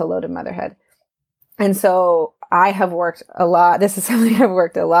mental load of motherhood. And so I have worked a lot. This is something I've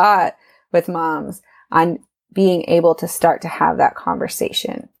worked a lot with moms on being able to start to have that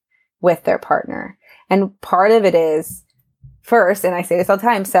conversation with their partner. And part of it is first, and I say this all the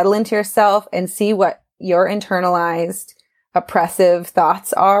time, settle into yourself and see what your internalized oppressive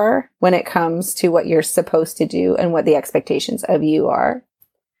thoughts are when it comes to what you're supposed to do and what the expectations of you are.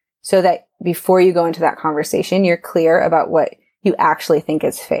 So that before you go into that conversation, you're clear about what you actually think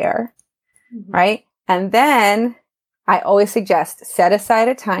is fair, right? And then I always suggest set aside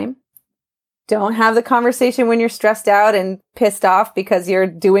a time. Don't have the conversation when you're stressed out and pissed off because you're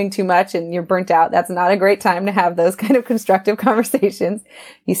doing too much and you're burnt out. That's not a great time to have those kind of constructive conversations.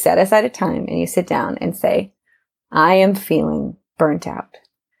 You set aside a time and you sit down and say, I am feeling burnt out.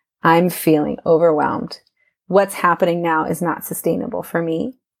 I'm feeling overwhelmed. What's happening now is not sustainable for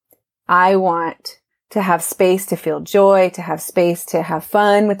me. I want to have space to feel joy, to have space to have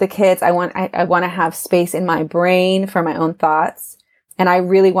fun with the kids. I want to have space in my brain for my own thoughts. And I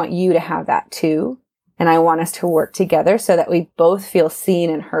really want you to have that too. And I want us to work together so that we both feel seen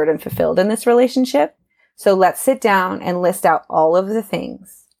and heard and fulfilled in this relationship. So let's sit down and list out all of the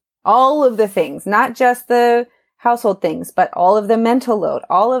things, not just the household things, but all of the mental load,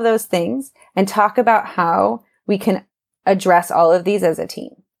 all of those things, and talk about how we can address all of these as a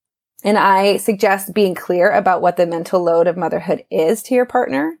team. And I suggest being clear about what the mental load of motherhood is to your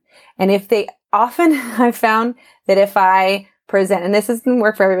partner. And I've found that if I present, and this doesn't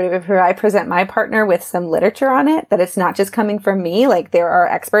work for everybody, but if I present my partner with some literature on it, that it's not just coming from me, like there are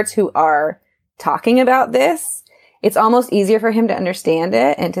experts who are talking about this, it's almost easier for him to understand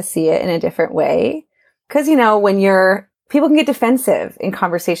it and to see it in a different way. Because, when people can get defensive in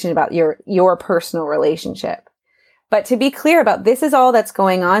conversation about your personal relationship. But to be clear about this is all that's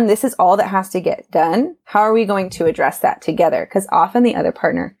going on, this is all that has to get done. How are we going to address that together? Because often the other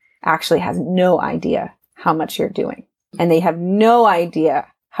partner actually has no idea how much you're doing. And they have no idea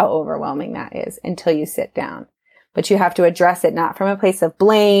how overwhelming that is until you sit down. But you have to address it not from a place of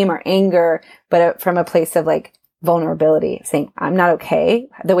blame or anger, but from a place of like vulnerability, saying, I'm not okay.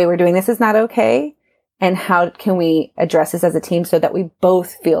 The way we're doing this is not okay. And how can we address this as a team so that we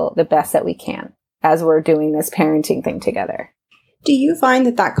both feel the best that we can as we're doing this parenting thing together? Do you find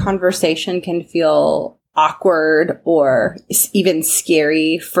that conversation can feel awkward or even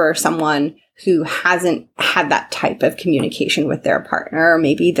scary for someone who hasn't had that type of communication with their partner? Or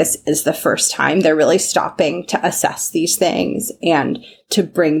maybe this is the first time they're really stopping to assess these things and to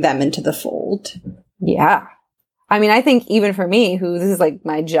bring them into the fold. Yeah. I mean, I think even for me, this is like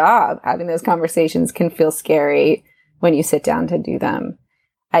my job, having those conversations can feel scary when you sit down to do them.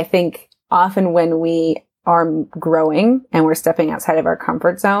 I think often when we are growing and we're stepping outside of our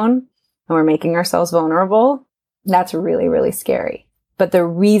comfort zone and we're making ourselves vulnerable, that's really, really scary. But the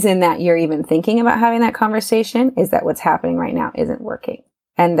reason that you're even thinking about having that conversation is that what's happening right now isn't working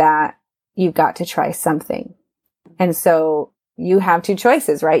and that you've got to try something. And so you have two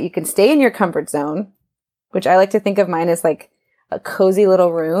choices, right? You can stay in your comfort zone, which I like to think of mine as like a cozy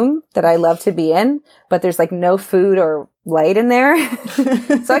little room that I love to be in, but there's like no food or light in there.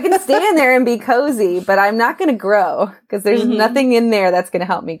 So I can stay in there and be cozy, but I'm not going to grow because there's nothing in there that's going to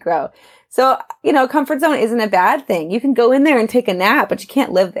help me grow. So, comfort zone isn't a bad thing. You can go in there and take a nap, but you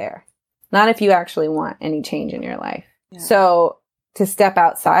can't live there. Not if you actually want any change in your life. Yeah. So to step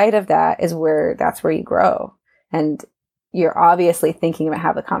outside of that that's where you grow. And you're obviously thinking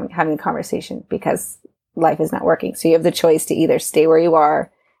about having a conversation because life is not working. So you have the choice to either stay where you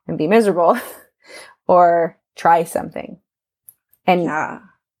are and be miserable or try something. And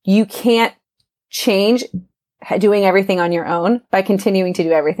you can't change doing everything on your own by continuing to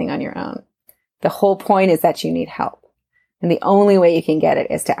do everything on your own. The whole point is that you need help. And the only way you can get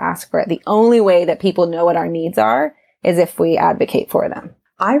it is to ask for it. The only way that people know what our needs are is if we advocate for them.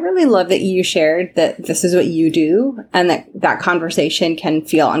 I really love that you shared that this is what you do and that conversation can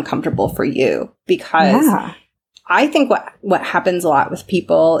feel uncomfortable for you, because I think what happens a lot with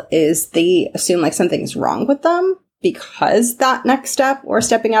people is they assume like something's wrong with them because that next step or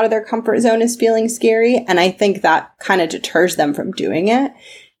stepping out of their comfort zone is feeling scary. And I think that kind of deters them from doing it,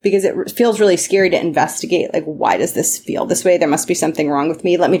 because it feels really scary to investigate, like, why does this feel this way? There must be something wrong with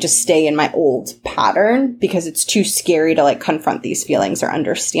me. Let me just stay in my old pattern, because it's too scary to like confront these feelings or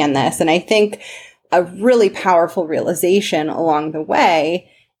understand this. And I think a really powerful realization along the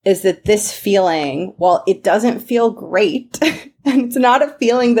way is that this feeling, while it doesn't feel great, and it's not a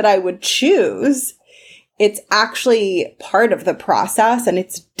feeling that I would choose, it's actually part of the process, and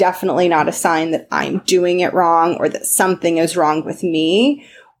it's definitely not a sign that I'm doing it wrong or that something is wrong with me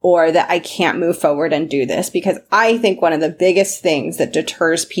or that I can't move forward and do this. Because I think one of the biggest things that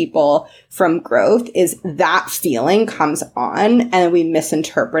deters people from growth is that feeling comes on and we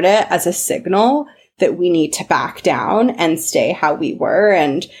misinterpret it as a signal that we need to back down and stay how we were.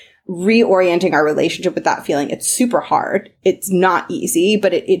 And reorienting our relationship with that feeling, it's super hard. It's not easy,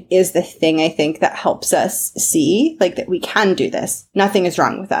 but it is the thing I think that helps us see like that we can do this. Nothing is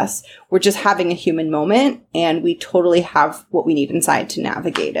wrong with us. We're just having a human moment, and we totally have what we need inside to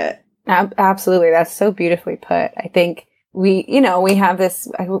navigate it. Absolutely. That's so beautifully put. I think we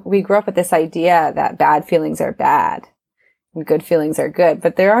grew up with this idea that bad feelings are bad and good feelings are good,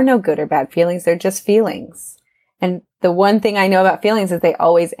 but there are no good or bad feelings. They're just feelings. And the one thing I know about feelings is they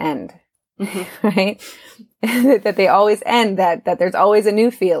always end, right? That they always end, that there's always a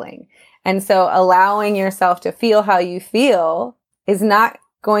new feeling. And so allowing yourself to feel how you feel is not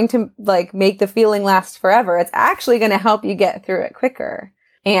going to like make the feeling last forever. It's actually going to help you get through it quicker.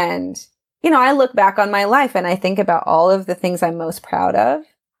 And, I look back on my life and I think about all of the things I'm most proud of.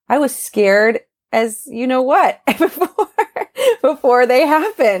 I was scared as what before they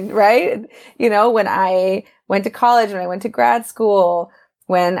happened, right? When I went to college, when I went to grad school,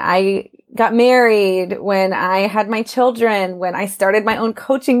 when I got married, when I had my children, when I started my own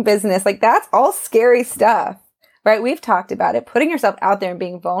coaching business, like that's all scary stuff, right? We've talked about it. Putting yourself out there and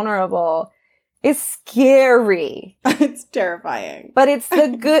being vulnerable is scary. It's terrifying. But it's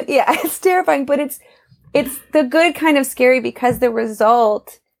the good, it's terrifying, but it's the good kind of scary, because the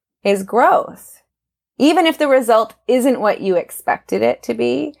result is growth. Even if the result isn't what you expected it to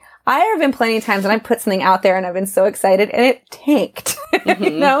be. I have been plenty of times when I put something out there and I've been so excited and it tanked,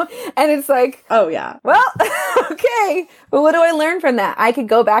 and it's like, oh yeah, well, okay, but what do I learn from that? I could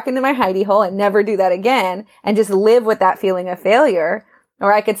go back into my hidey hole and never do that again and just live with that feeling of failure.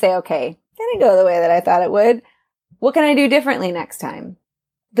 Or I could say, okay, didn't go the way that I thought it would. What can I do differently next time?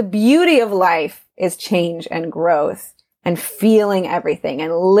 The beauty of life is change and growth and feeling everything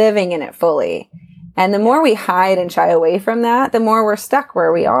and living in it fully. And the more we hide and shy away from that, the more we're stuck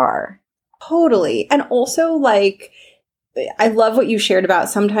where we are. Totally. And also, like, I love what you shared about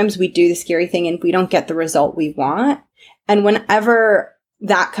sometimes we do the scary thing and we don't get the result we want. And whenever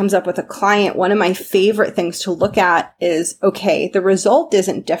that comes up with a client, one of my favorite things to look at is, okay, the result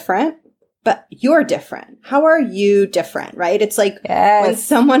isn't different, but you're different. How are you different, right? It's like when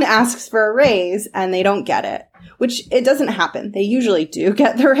someone asks for a raise and they don't get it, which it doesn't happen. They usually do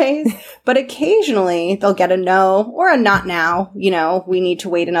get the raise, but occasionally they'll get a no or a not now. We need to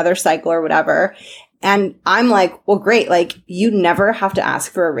wait another cycle or whatever. And I'm like, well, great. Like, you never have to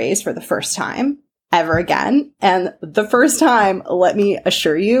ask for a raise for the first time ever again. And the first time, let me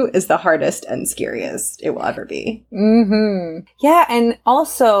assure you, is the hardest and scariest it will ever be. Mm-hmm. Yeah. And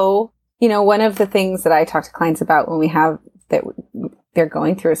also, one of the things that I talk to clients about when we have that they're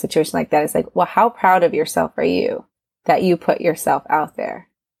going through a situation like that is like, well, how proud of yourself are you that you put yourself out there,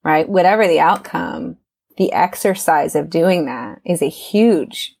 right? Whatever the outcome, the exercise of doing that is a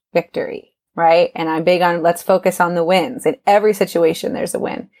huge victory, right? And I'm big on, let's focus on the wins. In every situation, there's a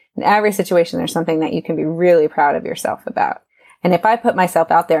win. In every situation, there's something that you can be really proud of yourself about. And if I put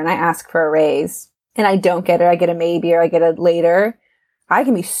myself out there and I ask for a raise and I don't get it, I get a maybe or I get it later, I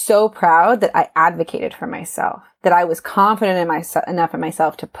can be so proud that I advocated for myself, that I was confident in enough in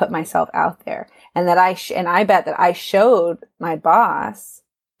myself to put myself out there. And that I bet that I showed my boss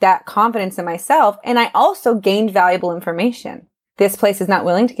that confidence in myself. And I also gained valuable information. This place is not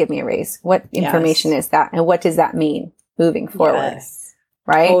willing to give me a raise. What information is that? And what does that mean moving forward? Yes,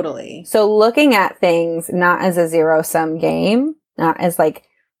 right? Totally. So looking at things not as a zero-sum game, not as like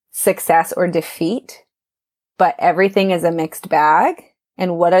success or defeat, but everything is a mixed bag.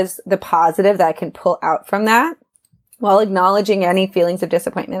 and what is the positive that I can pull out from that, while acknowledging any feelings of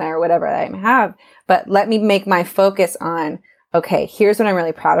disappointment or whatever I have. But let me make my focus on, okay, here's what I'm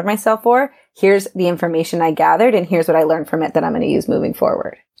really proud of myself for. Here's the information I gathered, and here's what I learned from it that I'm going to use moving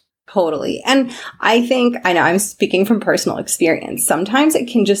forward. Totally. And I think, I know I'm speaking from personal experience. Sometimes it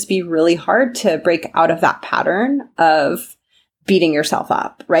can just be really hard to break out of that pattern of beating yourself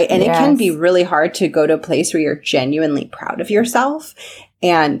up, right? And It can be really hard to go to a place where you're genuinely proud of yourself.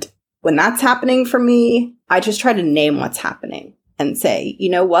 And when that's happening for me, I just try to name what's happening and say, you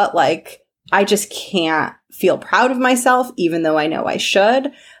know what, like, I just can't feel proud of myself, even though I know I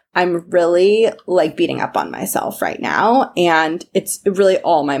should. I'm really like beating up on myself right now, and it's really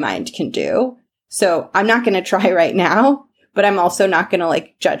all my mind can do. So I'm not going to try right now, but I'm also not going to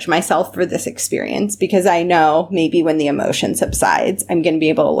like judge myself for this experience, because I know maybe when the emotion subsides, I'm going to be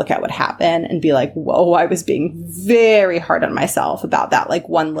able to look at what happened and be like, whoa, I was being very hard on myself about that like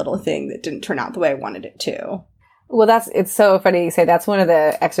one little thing that didn't turn out the way I wanted it to. Well, it's so funny you say that's one of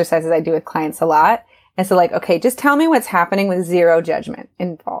the exercises I do with clients a lot. And so like, okay, just tell me what's happening with zero judgment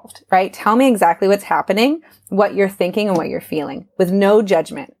involved, right? Tell me exactly what's happening, what you're thinking and what you're feeling with no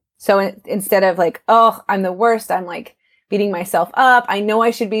judgment. So instead of like, oh, I'm the worst, I'm like beating myself up. I know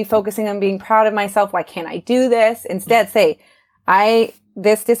I should be focusing on being proud of myself. Why can't I do this? Instead say,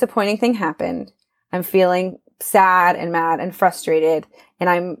 this disappointing thing happened. I'm feeling sad and mad and frustrated, and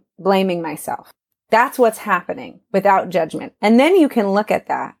I'm blaming myself. That's what's happening without judgment. And then you can look at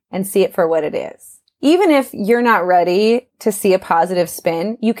that and see it for what it is. Even if you're not ready to see a positive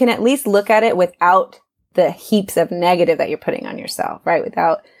spin, you can at least look at it without the heaps of negative that you're putting on yourself, right?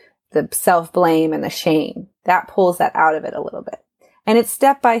 Without the self-blame and the shame. That pulls that out of it a little bit. And it's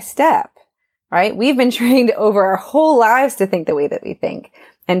step by step, right? We've been trained over our whole lives to think the way that we think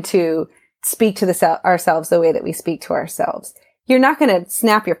and to speak to ourselves the way that we speak to ourselves. You're not going to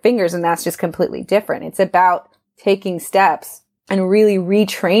snap your fingers and that's just completely different. It's about taking steps and really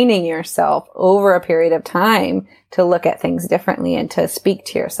retraining yourself over a period of time to look at things differently and to speak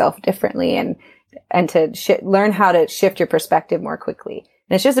to yourself differently and to learn how to shift your perspective more quickly.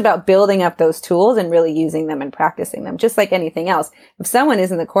 And it's just about building up those tools and really using them and practicing them, just like anything else. If someone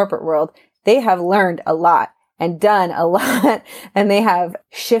is in the corporate world, they have learned a lot and done a lot, and they have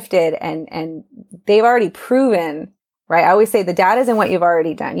shifted and they've already proven, right? I always say the data is in what you've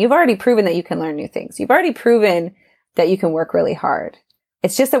already done. You've already proven that you can learn new things. You've already proven that you can work really hard.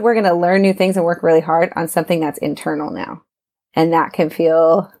 It's just that we're going to learn new things and work really hard on something that's internal now. And that can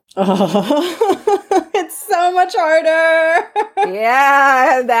feel... it's so much harder.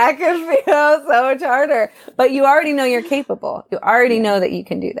 Yeah, that can feel so much harder. But you already know you're capable. You already know that you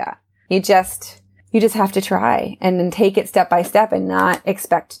can do that. You just have to try and then take it step by step and not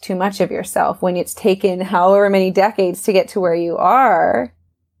expect too much of yourself when it's taken however many decades to get to where you are,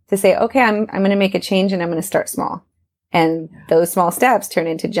 to say, okay, I'm going to make a change and I'm going to start small. And those small steps turn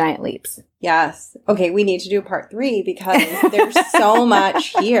into giant leaps. Yes. Okay, we need to do part 3 because there's so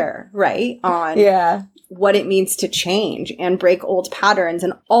much here, right? On what it means to change and break old patterns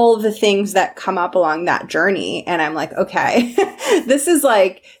and all of the things that come up along that journey. And I'm like, okay, this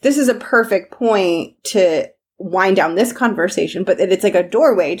is a perfect point to wind down this conversation, but it's like a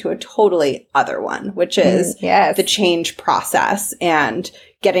doorway to a totally other one, which is the change process and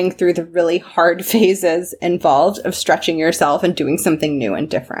getting through the really hard phases involved of stretching yourself and doing something new and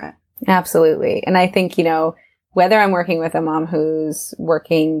different. Absolutely. And I think, whether I'm working with a mom who's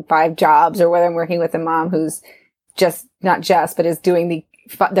working 5 jobs or whether I'm working with a mom who's but is doing the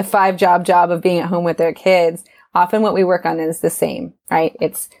 5-job job of being at home with their kids, often what we work on is the same, right?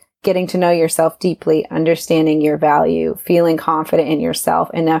 It's getting to know yourself deeply, understanding your value, feeling confident in yourself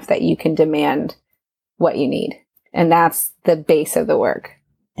enough that you can demand what you need. And that's the base of the work.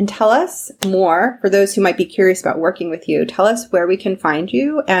 And tell us more, for those who might be curious about working with you, tell us where we can find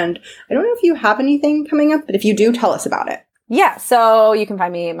you. And I don't know if you have anything coming up, but if you do, tell us about it. Yeah, so you can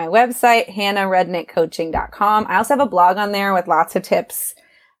find me at my website, hannahrudnickcoaching.com. I also have a blog on there with lots of tips,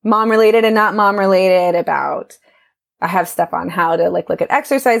 mom-related and not mom-related, I have stuff on how to look at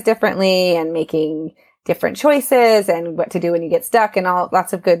exercise differently and making different choices and what to do when you get stuck and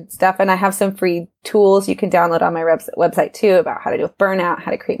lots of good stuff. And I have some free tools you can download on my website too about how to deal with burnout,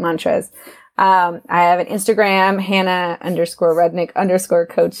 how to create mantras. I have an Instagram,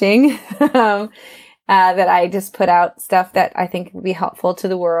 Hannah_Rudnick_coaching, that I just put out stuff that I think will be helpful to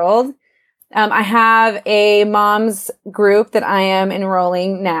the world. I have a mom's group that I am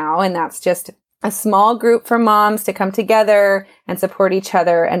enrolling now, and that's just a small group for moms to come together and support each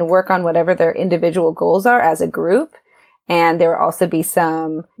other and work on whatever their individual goals are as a group. And there will also be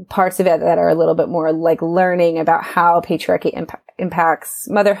some parts of it that are a little bit more like learning about how patriarchy impacts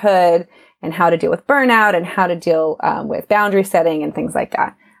motherhood and how to deal with burnout and how to deal with boundary setting and things like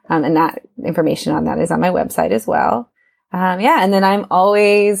that. And that information on that is on my website as well. And then I'm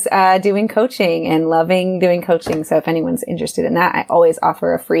always doing coaching and loving doing coaching. So if anyone's interested in that, I always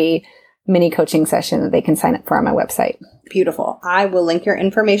offer a free mini coaching session that they can sign up for on my website. Beautiful. I will link your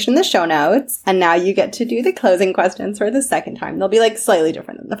information in the show notes. And now you get to do the closing questions for the second time. They'll be like slightly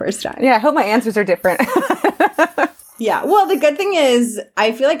different than the first time. Yeah, I hope my answers are different. Yeah. Well, the good thing is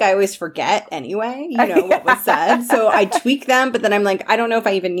I feel like I always forget anyway, what was said. So I tweak them, but then I'm like, I don't know if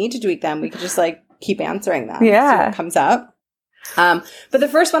I even need to tweak them. We could just like keep answering them. Yeah. See what comes up. But the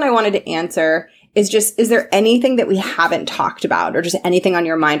first one I wanted to answer is just, is there anything that we haven't talked about or just anything on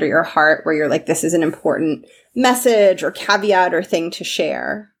your mind or your heart where you're like, this is an important message or caveat or thing to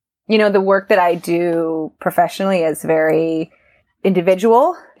share? The work that I do professionally is very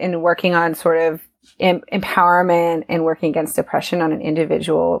individual in working on sort of empowerment and working against depression on an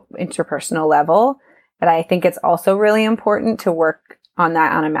individual, interpersonal level. But I think it's also really important to work on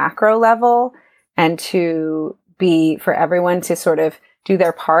that on a macro level and for everyone to sort of do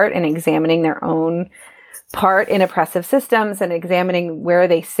their part in examining their own part in oppressive systems and examining where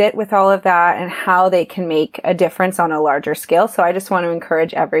they sit with all of that and how they can make a difference on a larger scale. So I just want to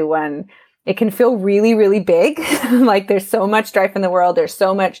encourage everyone. It can feel really, really big. Like there's so much strife in the world. There's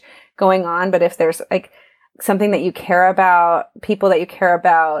so much going on. But if there's like something that you care about, people that you care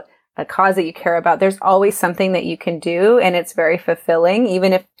about, a cause that you care about, there's always something that you can do. And it's very fulfilling,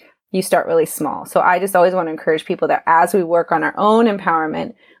 even if you start really small. So I just always want to encourage people that as we work on our own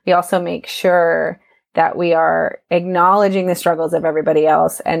empowerment, we also make sure that we are acknowledging the struggles of everybody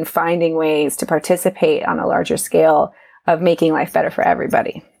else and finding ways to participate on a larger scale of making life better for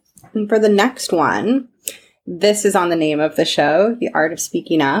everybody. And for the next one, this is on the name of the show, The Art of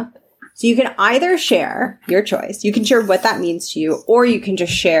Speaking Up. So you can either share your choice. You can share what that means to you, or you can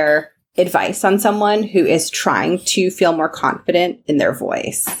just share advice on someone who is trying to feel more confident in their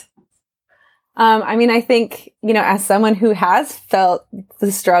voice. I think, as someone who has felt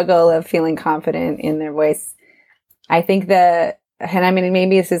the struggle of feeling confident in their voice, I think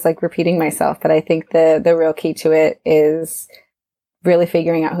maybe this is like repeating myself, but I think the real key to it is really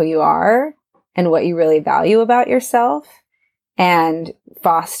figuring out who you are and what you really value about yourself and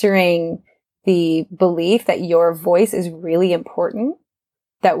fostering the belief that your voice is really important,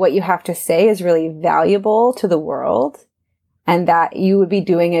 that what you have to say is really valuable to the world, and that you would be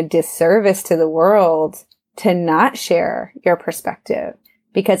doing a disservice to the world to not share your perspective,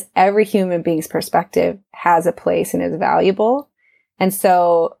 because every human being's perspective has a place and is valuable. And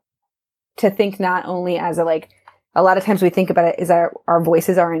so to think not only as a lot of times we think about it is that our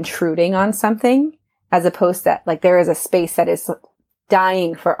voices are intruding on something, as opposed to that there is a space that is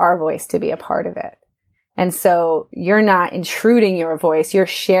dying for our voice to be a part of it. And so you're not intruding your voice, you're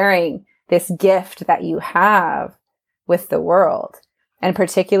sharing this gift that you have with the world. And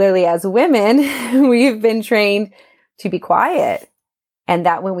particularly as women, we've been trained to be quiet, and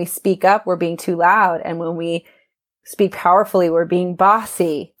that when we speak up, we're being too loud. And when we speak powerfully, we're being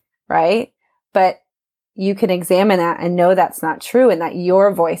bossy, right? But you can examine that and know that's not true, and that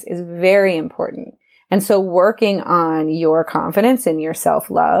your voice is very important. And so working on your confidence and your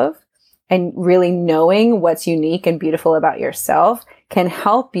self-love and really knowing what's unique and beautiful about yourself can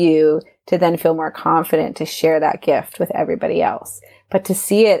help you to then feel more confident to share that gift with everybody else. But to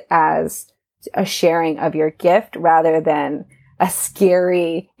see it as a sharing of your gift rather than a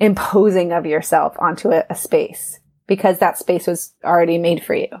scary imposing of yourself onto a space, because that space was already made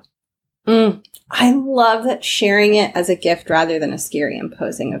for you. I love that, sharing it as a gift rather than a scary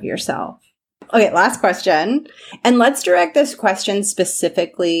imposing of yourself. Okay, last question. And let's direct this question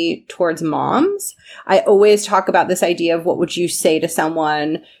specifically towards moms. I always talk about this idea of what would you say to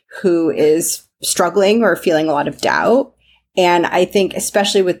someone who is struggling or feeling a lot of doubt. And I think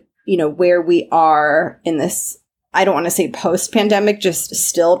especially with, where we are in this, I don't want to say post-pandemic, just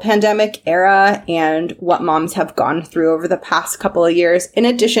still pandemic era, and what moms have gone through over the past couple of years, in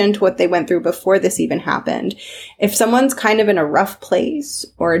addition to what they went through before this even happened. If someone's kind of in a rough place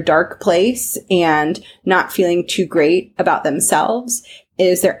or a dark place and not feeling too great about themselves,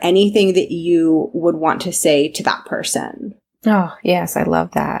 is there anything that you would want to say to that person? Oh, yes, I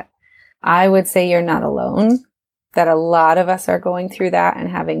love that. I would say you're not alone, that a lot of us are going through that and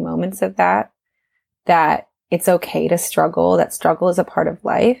having moments of that it's okay to struggle, that struggle is a part of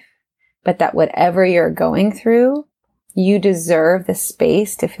life, but that whatever you're going through, you deserve the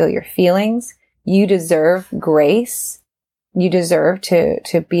space to feel your feelings. You deserve grace. You deserve to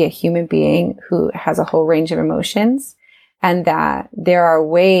be a human being who has a whole range of emotions, and that there are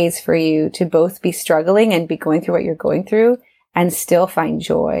ways for you to both be struggling and be going through what you're going through and still find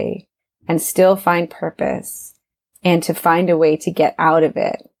joy and still find purpose and to find a way to get out of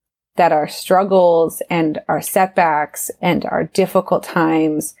it. That our struggles and our setbacks and our difficult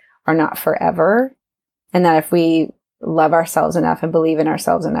times are not forever. And that if we love ourselves enough and believe in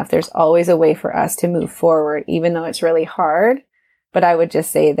ourselves enough, there's always a way for us to move forward, even though it's really hard. But I would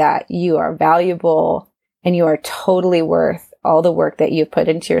just say that you are valuable and you are totally worth all the work that you've put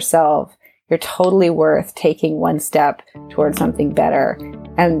into yourself. You're totally worth taking one step towards something better.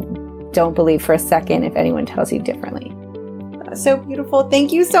 And don't believe for a second if anyone tells you differently. So beautiful.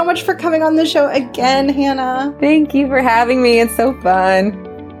 Thank you so much for coming on the show again, Hannah. Thank you for having me. It's so fun.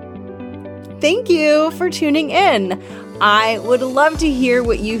 Thank you for tuning in. I would love to hear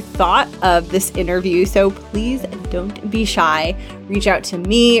what you thought of this interview, so please don't be shy. Reach out to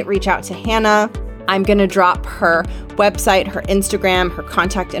me, reach out to Hannah. I'm going to drop her website, her Instagram, her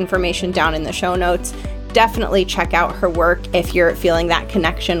contact information down in the show notes. Definitely check out her work if you're feeling that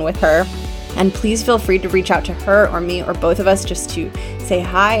connection with her. And please feel free to reach out to her or me or both of us just to say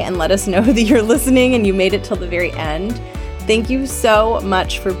hi and let us know that you're listening and you made it till the very end. Thank you so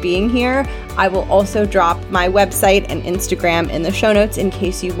much for being here. I will also drop my website and Instagram in the show notes in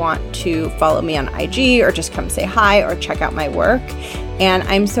case you want to follow me on IG or just come say hi or check out my work. And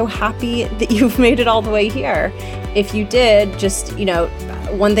I'm so happy that you've made it all the way here. If you did, just,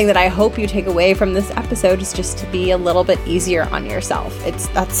 one thing that I hope you take away from this episode is just to be a little bit easier on yourself.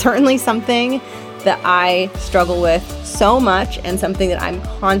 That's certainly something that I struggle with so much, and something that I'm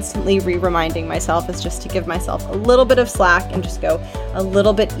constantly reminding myself is just to give myself a little bit of slack and just go a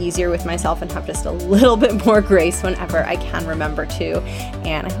little bit easier with myself and have just a little bit more grace whenever I can remember to.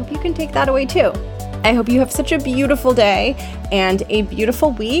 And I hope you can take that away too. I hope you have such a beautiful day and a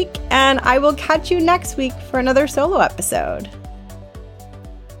beautiful week, and I will catch you next week for another solo episode.